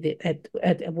indicated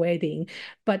at a wedding,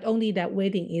 but only that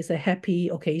wedding is a happy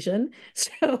occasion.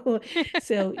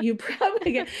 So you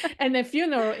probably get, and the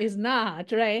funeral is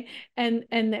not, right? And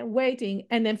the wedding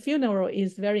and then funeral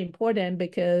is very important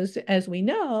because, as we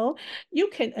know, you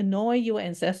can annoy your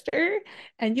ancestor,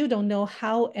 and you don't know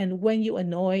how and when you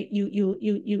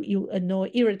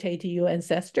irritate your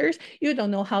ancestors. You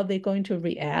don't know how they're going to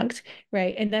react,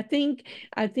 right? And I think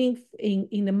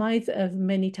in the minds of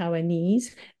many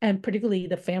Taiwanese, and particularly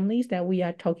the families that we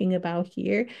are talking about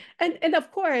here, and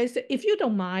of course, if you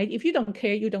don't mind, if you don't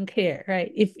care, you don't care,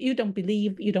 right? If you don't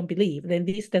believe, you don't believe, then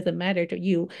this doesn't matter to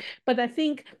you. But I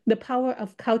think the power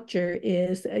of culture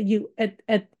is you at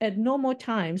normal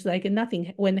times, like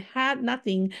nothing, when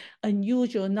nothing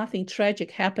unusual, nothing tragic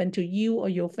happened to you or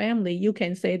your family, you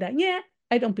can say that, yeah,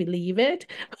 I don't believe it.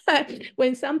 But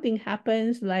when something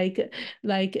happens, like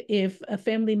if a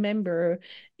family member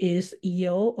is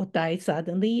ill or died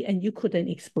suddenly and you couldn't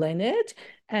explain it,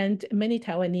 and many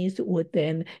Taiwanese would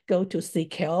then go to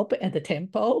seek help at the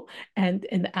temple and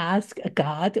ask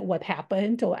God what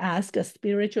happened, or ask a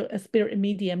spirit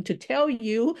medium to tell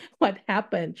you what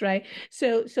happened, right?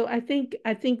 So I think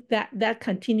that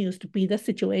continues to be the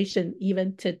situation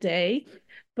even today.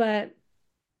 But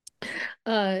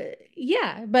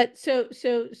yeah, but so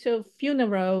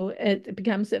funeral, it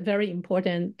becomes a very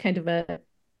important kind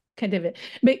of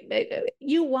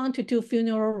you want to do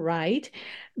funeral right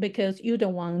because you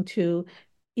don't want to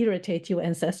irritate your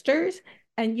ancestors,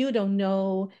 and you don't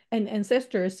know, and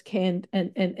ancestors can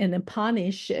and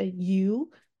punish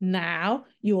you now,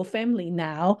 your family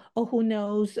now, or who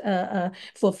knows,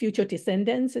 for future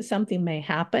descendants, something may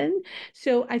happen.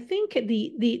 So I think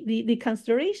the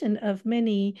consideration of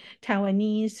many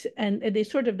Taiwanese and the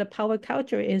sort of the power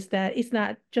culture is that it's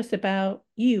not just about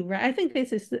you, right? I think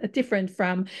this is different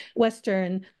from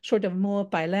Western sort of more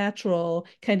bilateral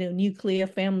kind of nuclear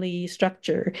family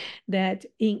structure, that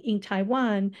in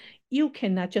Taiwan, you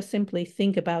cannot just simply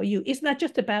think about you. It's not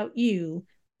just about you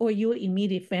or your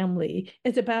immediate family.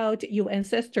 It's about your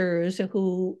ancestors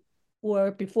who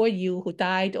were before you, who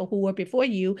died or who were before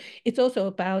you. It's also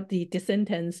about the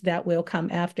descendants that will come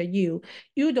after you.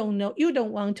 You don't know, you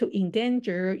don't want to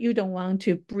endanger, you don't want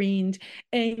to bring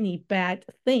any bad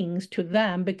things to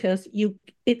them because you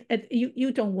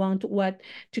don't want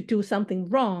to do something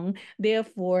wrong.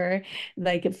 Therefore,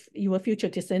 like if your future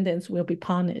descendants will be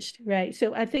punished, right?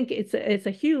 So I think it's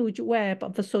a huge web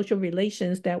of the social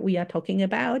relations that we are talking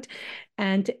about,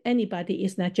 and anybody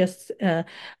is not just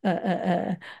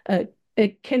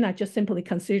it cannot just simply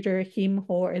consider him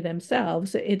or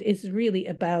themselves. It is really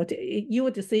about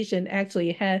your decision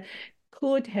actually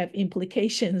could have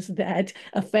implications that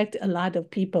affect a lot of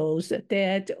people's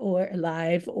dead or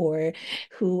alive or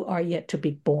who are yet to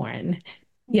be born.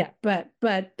 Yeah, but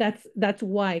that's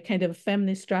why kind of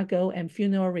feminist struggle and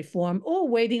funeral reform or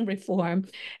wedding reform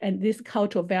and this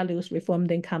cultural values reform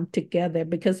then come together,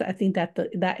 because I think that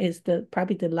that is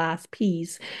probably the last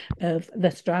piece of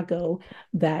the struggle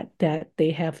that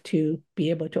they have to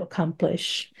be able to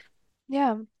accomplish.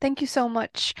 Yeah, thank you so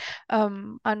much,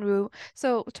 Anru.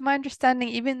 So, to my understanding,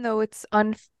 even though it's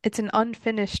an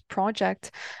unfinished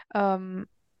project,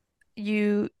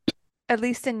 you, at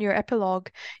least in your epilogue,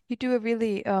 you do a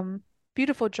really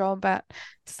beautiful job at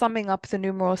summing up the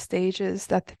numerous stages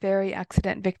that the ferry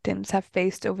accident victims have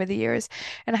faced over the years.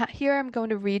 And here I'm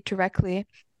going to read directly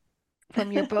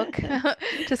from your book,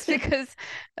 just because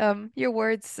your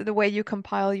words, the way you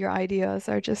compile your ideas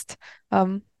are just,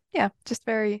 yeah, just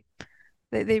very.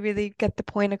 They really get the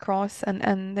point across,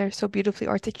 and they're so beautifully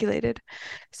articulated.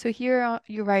 So here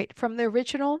you write, from the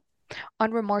original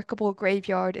unremarkable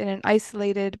graveyard in an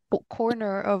isolated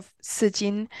corner of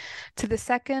Sijin, to the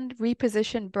second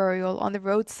repositioned burial on the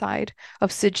roadside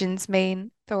of Sijin's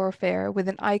main thoroughfare with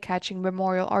an eye-catching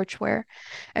memorial archway,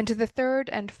 and to the third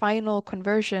and final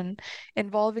conversion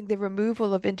involving the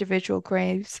removal of individual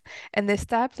graves and the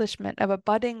establishment of a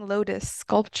budding lotus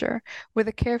sculpture with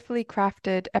a carefully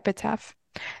crafted epitaph.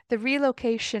 The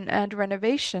relocation and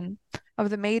renovation of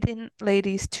the maiden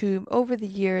lady's tomb over the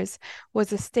years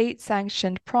was a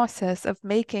state-sanctioned process of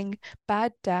making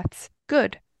bad deaths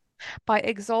good by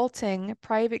exalting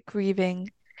private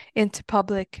grieving into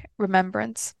public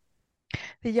remembrance.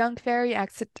 The young ferry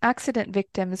accident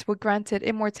victims were granted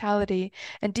immortality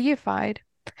and deified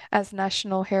as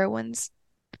national heroines.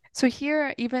 So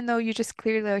here, even though you just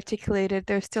clearly articulated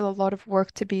there's still a lot of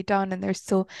work to be done and there's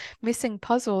still missing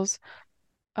puzzles,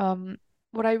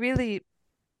 what I really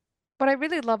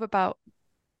love about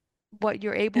what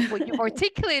you've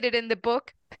articulated in the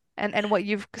book and what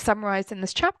you've summarized in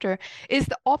this chapter is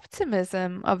the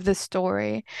optimism of the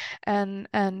story and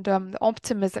the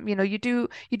optimism. You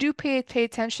do pay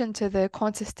attention to the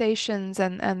contestations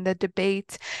and the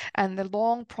debate and the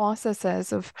long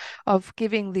processes of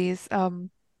giving these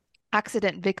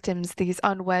accident victims, these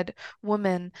unwed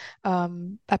women,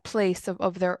 a place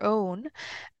of their own.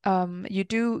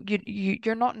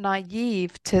 You're not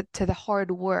naive to the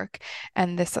hard work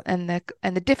and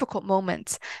the difficult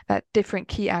moments that different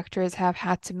key actors have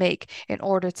had to make in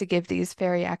order to give these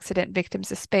ferry accident victims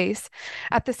a space.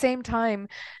 At the same time,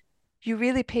 you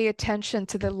really pay attention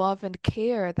to the love and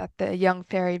care that the young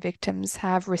ferry victims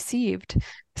have received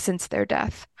since their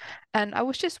death. And I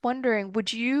was just wondering,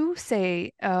 would you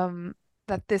say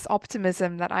that this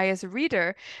optimism that I, as a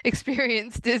reader,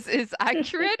 experienced is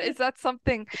accurate? Is that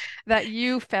something that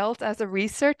you felt as a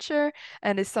researcher,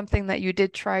 and is something that you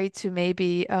did try to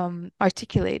maybe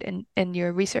articulate in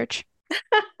your research?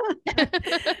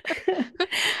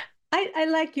 I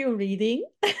like your reading.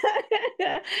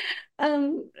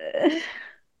 I'm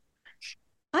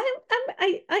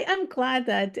glad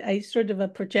that I sort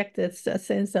of projected a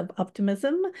sense of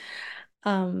optimism,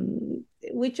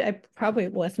 which I probably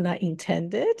was not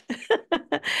intended.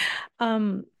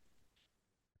 I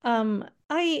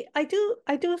do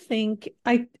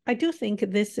think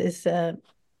this is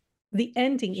the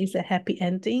ending is a happy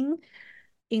ending,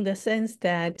 in the sense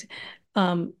that,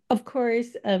 of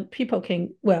course, people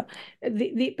can, well,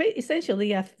 essentially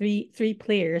there are three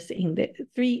players in the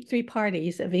three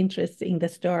parties of interest in the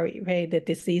story, right? The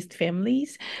deceased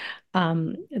families,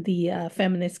 the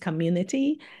feminist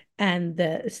community, and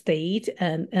the state,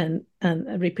 and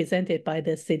represented by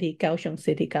the Kaohsiung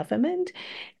city government.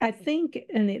 I think,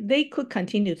 and they could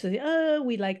continue to say, "Oh,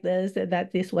 we like this,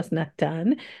 that this was not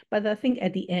done," but I think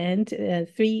at the end,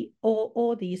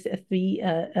 all these three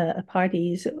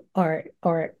parties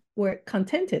were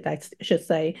contented. I should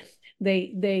say,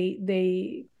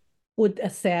 they would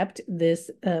accept this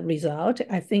result.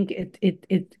 I think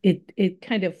it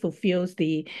kind of fulfills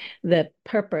the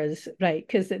purpose, right?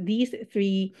 Because these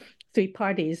three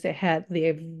parties, they had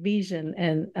their vision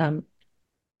and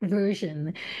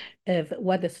version of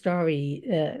what the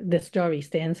story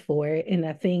stands for, and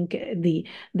I think the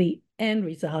end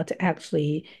result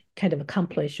actually kind of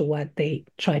accomplish what they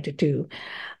try to do,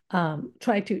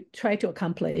 try to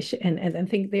accomplish, and I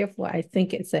think, therefore, I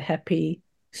think it's a happy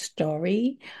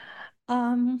story.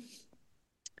 I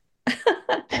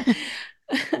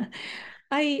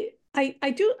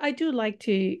do like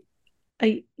to,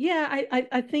 I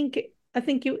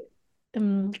think you,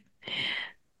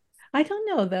 I don't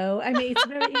know though. I mean, it's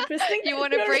very interesting. You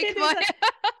want to break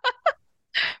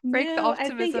break the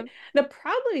optimism? I think the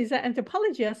problem is that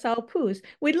anthropology are sourpuss.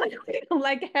 We don't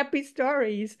like happy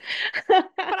stories. But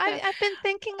I've been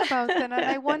thinking about that, and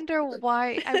I wonder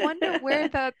why. I wonder where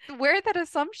that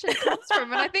assumption comes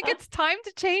from, and I think it's time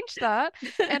to change that.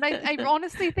 And I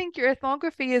honestly think your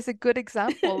ethnography is a good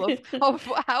example of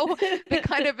how the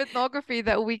kind of ethnography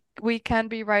that we can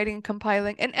be writing,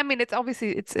 compiling. And I mean, it's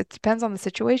obviously it depends on the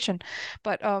situation,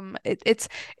 but it's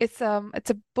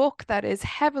a book that is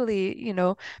heavily,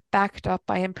 backed up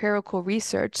by empirical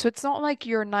research. So it's not like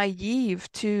you're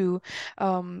naive to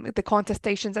the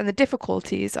contestations and the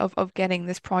difficulties of getting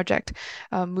this project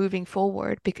moving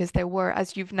forward, because there were,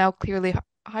 as you've now clearly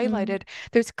highlighted,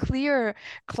 there's clear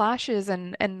clashes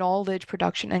and knowledge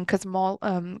production and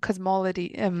cosmologies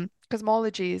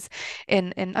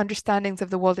in understandings of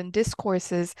the world and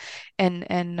discourses, and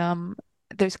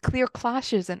there's clear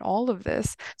clashes in all of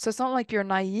this. So it's not like you're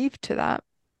naive to that.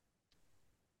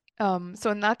 So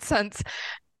in that sense,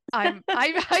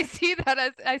 I see that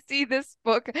as I see this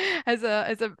book as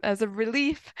a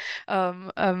relief,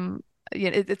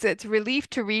 it's a relief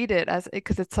to read it as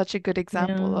because it's such a good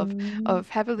example of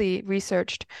heavily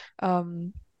researched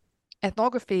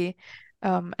ethnography,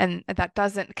 and that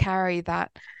doesn't carry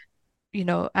that,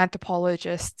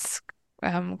 anthropologists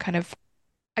kind of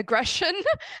aggression,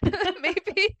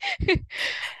 maybe.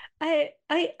 I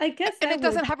guess And I it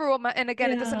doesn't would, have a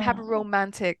it doesn't have a yeah,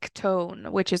 romantic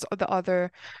tone, which is the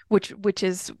other, which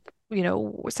is,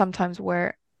 sometimes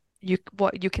where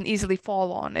what you can easily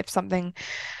fall on if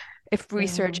yeah,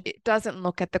 research it doesn't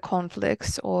look at the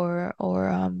conflicts or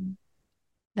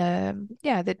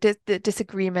the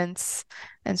disagreements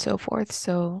and so forth.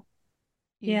 So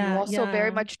you yeah, also very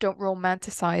yeah. much don't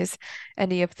romanticize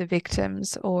any of the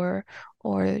victims or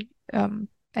um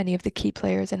any of the key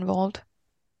players involved.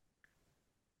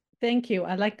 Thank you.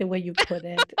 I like the way you put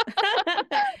it.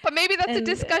 But maybe that's a And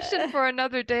discussion for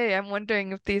another day. I'm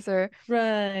wondering if these are,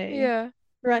 right, yeah,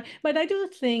 right. But I do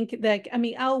think that, I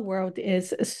mean, our world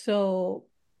is so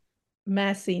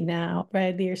messy now,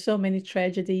 right? There are so many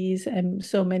tragedies and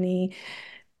so many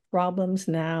problems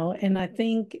now. And I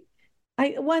think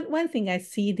one thing I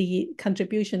see the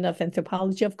contribution of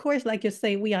anthropology, of course, like you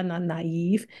say, we are not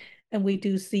naive, and we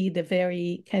do see the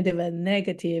very kind of a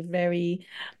negative, very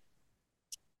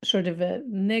sort of a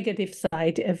negative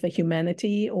side of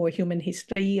humanity or human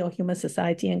history or human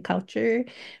society and culture.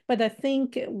 But I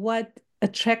think what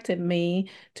attracted me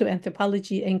to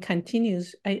anthropology and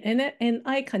continues, and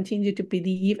I continue to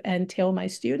believe and tell my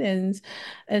students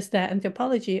is that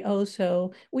anthropology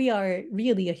also, we are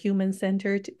really a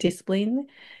human-centered discipline.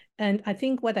 And I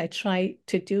think what I try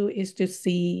to do is to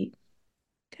see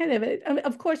kind of, I mean,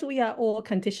 of course, we are all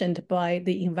conditioned by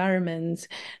the environment,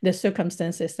 the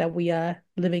circumstances that we are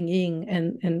living in,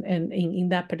 and in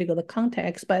that particular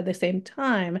context. But at the same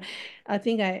time, I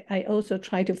think I also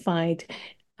try to find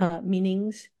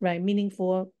meanings, right?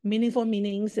 Meaningful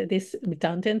meanings. This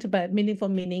redundant, but meaningful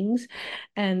meanings,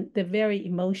 and the very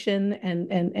emotion and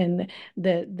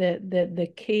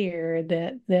the care,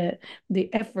 the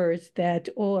efforts that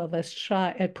all of us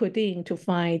try put in to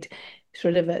find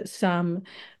sort of some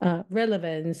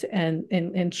relevance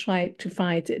and try to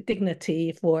find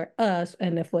dignity for us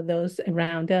and for those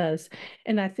around us.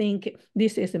 And I think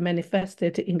this is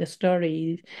manifested in the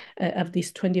story of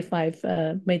these 25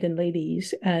 maiden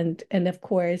ladies. And of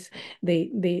course, they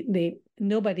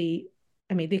nobody,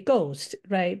 I mean, they ghost,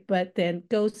 right? But then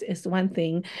ghost is one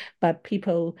thing, but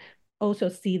people also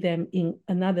see them in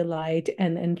another light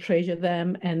and treasure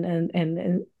them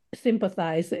and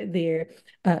sympathize their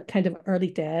kind of early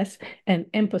deaths and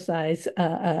empathize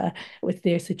with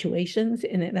their situations.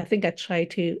 And I think I try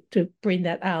to bring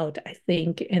that out, I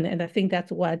think. And I think that's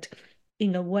what,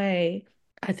 in a way,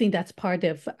 I think that's part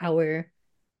of our,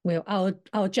 well,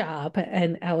 our job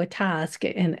and our task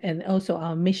and also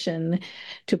our mission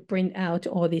to bring out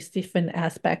all these different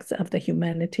aspects of the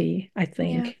humanity, I yeah.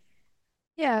 think.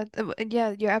 Yeah,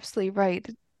 you're absolutely right.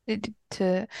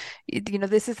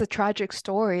 This is a tragic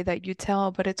story that you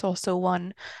tell, but it's also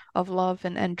one of love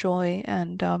and joy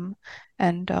and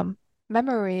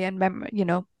memory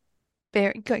and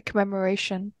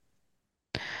commemoration.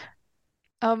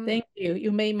 Um, Thank you.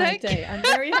 You made my thank you. day. I'm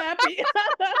very happy.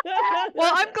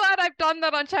 Well, I'm glad I've done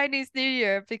that on Chinese New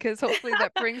Year because hopefully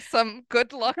that brings some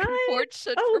good luck and Right?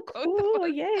 fortune for Oh, both of cool.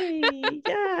 us. Yay.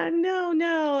 Yeah, no.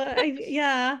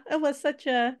 Yeah, it was such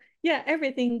a, yeah,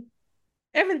 everything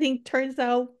turns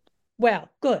out well,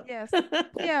 good. Yes.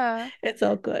 Yeah. It's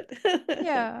all good.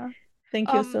 Yeah.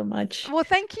 Thank you so much. Well,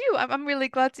 thank you. I'm really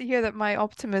glad to hear that my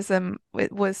optimism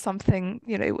was something,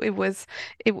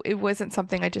 it wasn't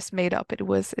something I just made up. It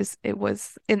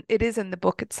is in the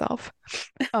book itself.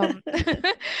 Um,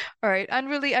 all right. And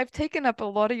really, I've taken up a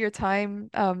lot of your time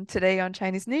today on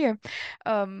Chinese New Year.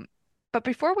 Um, but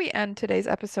before we end today's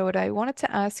episode, I wanted to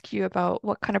ask you about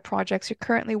what kind of projects you're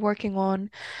currently working on.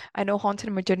 I know Haunted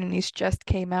Modernities just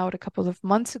came out a couple of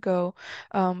months ago,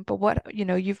 but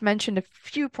you've mentioned a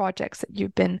few projects that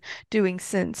you've been doing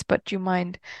since, but do you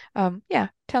mind,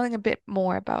 telling a bit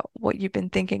more about what you've been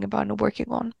thinking about and working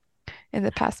on in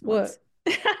the past Well,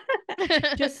 months?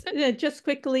 just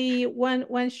quickly,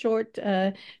 one short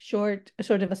sort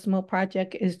of a small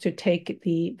project is to take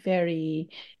the very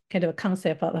kind of a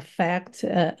concept of a fact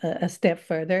a step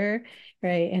further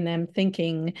right? And I'm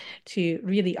thinking to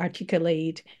really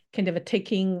articulate kind of a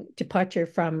taking departure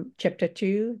from chapter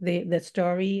 2, the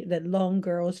story, the long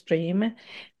girl's dream,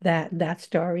 that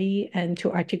story, and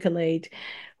to articulate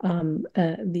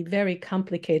the very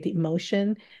complicated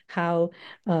emotion, how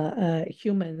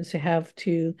humans have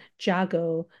to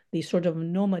juggle the sort of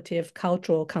normative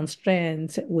cultural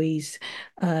constraints with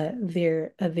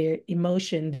their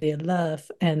emotion, their love,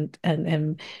 and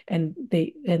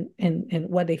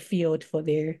what they feel for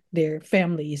their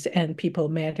families and people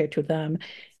matter to them.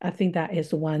 I think that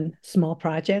is one small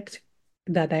project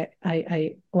that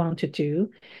I want to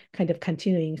do, kind of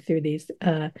continuing through this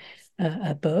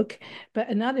book. But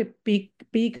another big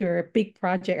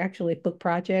project, actually book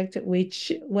project,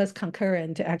 which was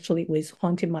concurrent actually with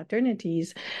Haunted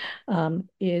Modernities,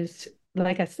 is,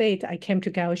 like I said, I came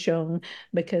to Kaohsiung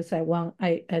because I want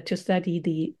to study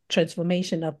the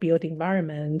transformation of built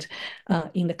environment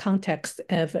in the context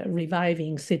of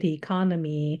reviving city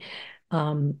economy,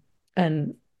 and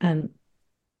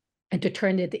to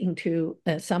turn it into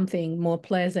something more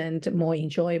pleasant, more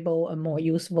enjoyable, and more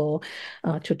useful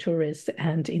to tourists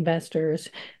and investors.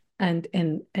 And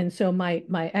so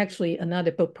my actually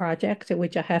another book project,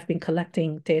 which I have been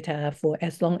collecting data for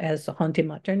as long as Haunted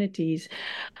Modernities,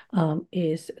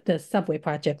 is the subway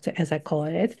project, as I call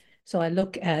it. So I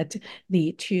look at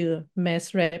the two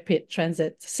mass rapid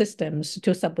transit systems,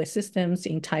 two subway systems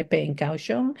in Taipei and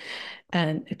Kaohsiung,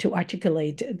 and to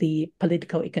articulate the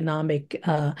political economic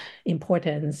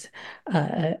importance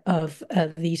of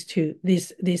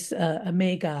these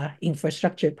mega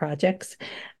infrastructure projects,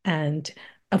 and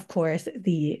of course,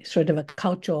 the sort of a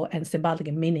cultural and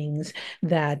symbolic meanings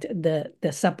that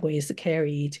the subways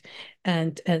carried.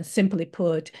 And simply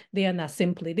put, they are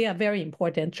very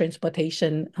important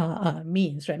transportation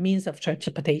means, right? Means of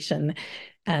transportation,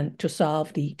 and to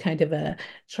solve the kind of a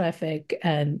traffic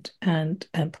and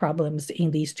problems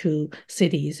in these two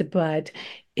cities. But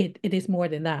it is more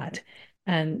than that.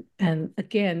 And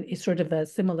again, it's sort of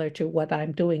similar to what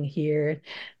I'm doing here,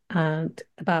 and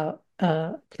about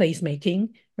placemaking,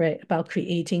 right? About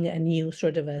creating a new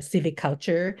sort of a civic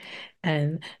culture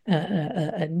and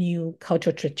a new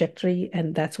cultural trajectory.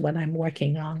 And that's what I'm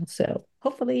working on. So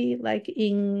hopefully, like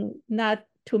in not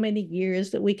too many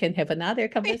years, we can have another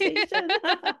conversation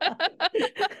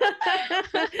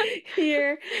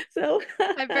here. So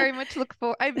I very much look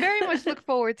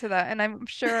forward to that, and I'm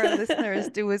sure our listeners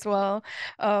do as well.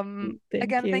 Again,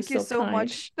 you, thank you so so kind.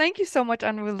 much. Thank you so much,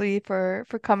 Anru,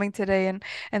 for coming today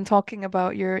and talking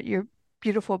about your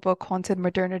beautiful book, Haunted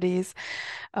Modernities,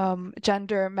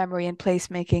 Gender, Memory, and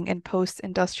Placemaking in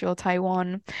Post-Industrial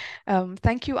Taiwan.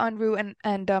 Thank you, Anru,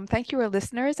 and thank you, our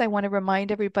listeners. I want to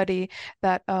remind everybody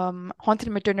that Haunted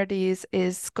Modernities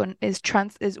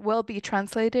will be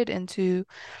translated into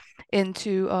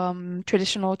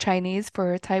traditional Chinese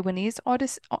for Taiwanese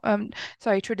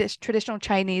traditional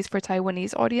Chinese for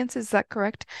Taiwanese audiences. Is that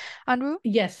correct, Anru?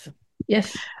 Yes.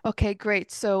 Okay,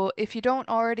 great. So if you don't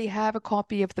already have a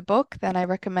copy of the book, then I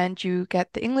recommend you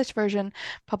get the English version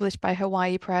published by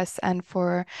Hawaii Press. And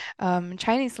for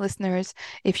Chinese listeners,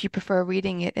 if you prefer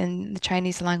reading it in the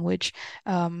Chinese language,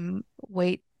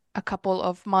 wait a couple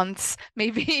of months,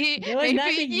 maybe No, maybe not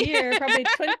a year, probably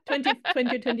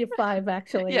 2025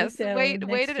 actually. yes, So next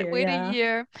year, wait yeah. a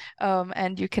year,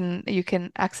 and you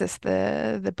can access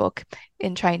the book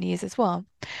in Chinese as well.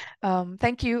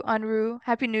 Thank you, Anru.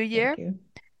 Happy New Year, Thank you.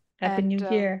 Happy New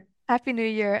and Year. Happy New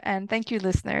Year, and thank you,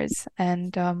 listeners,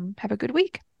 and have a good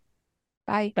week.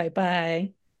 Bye. Bye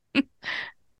bye.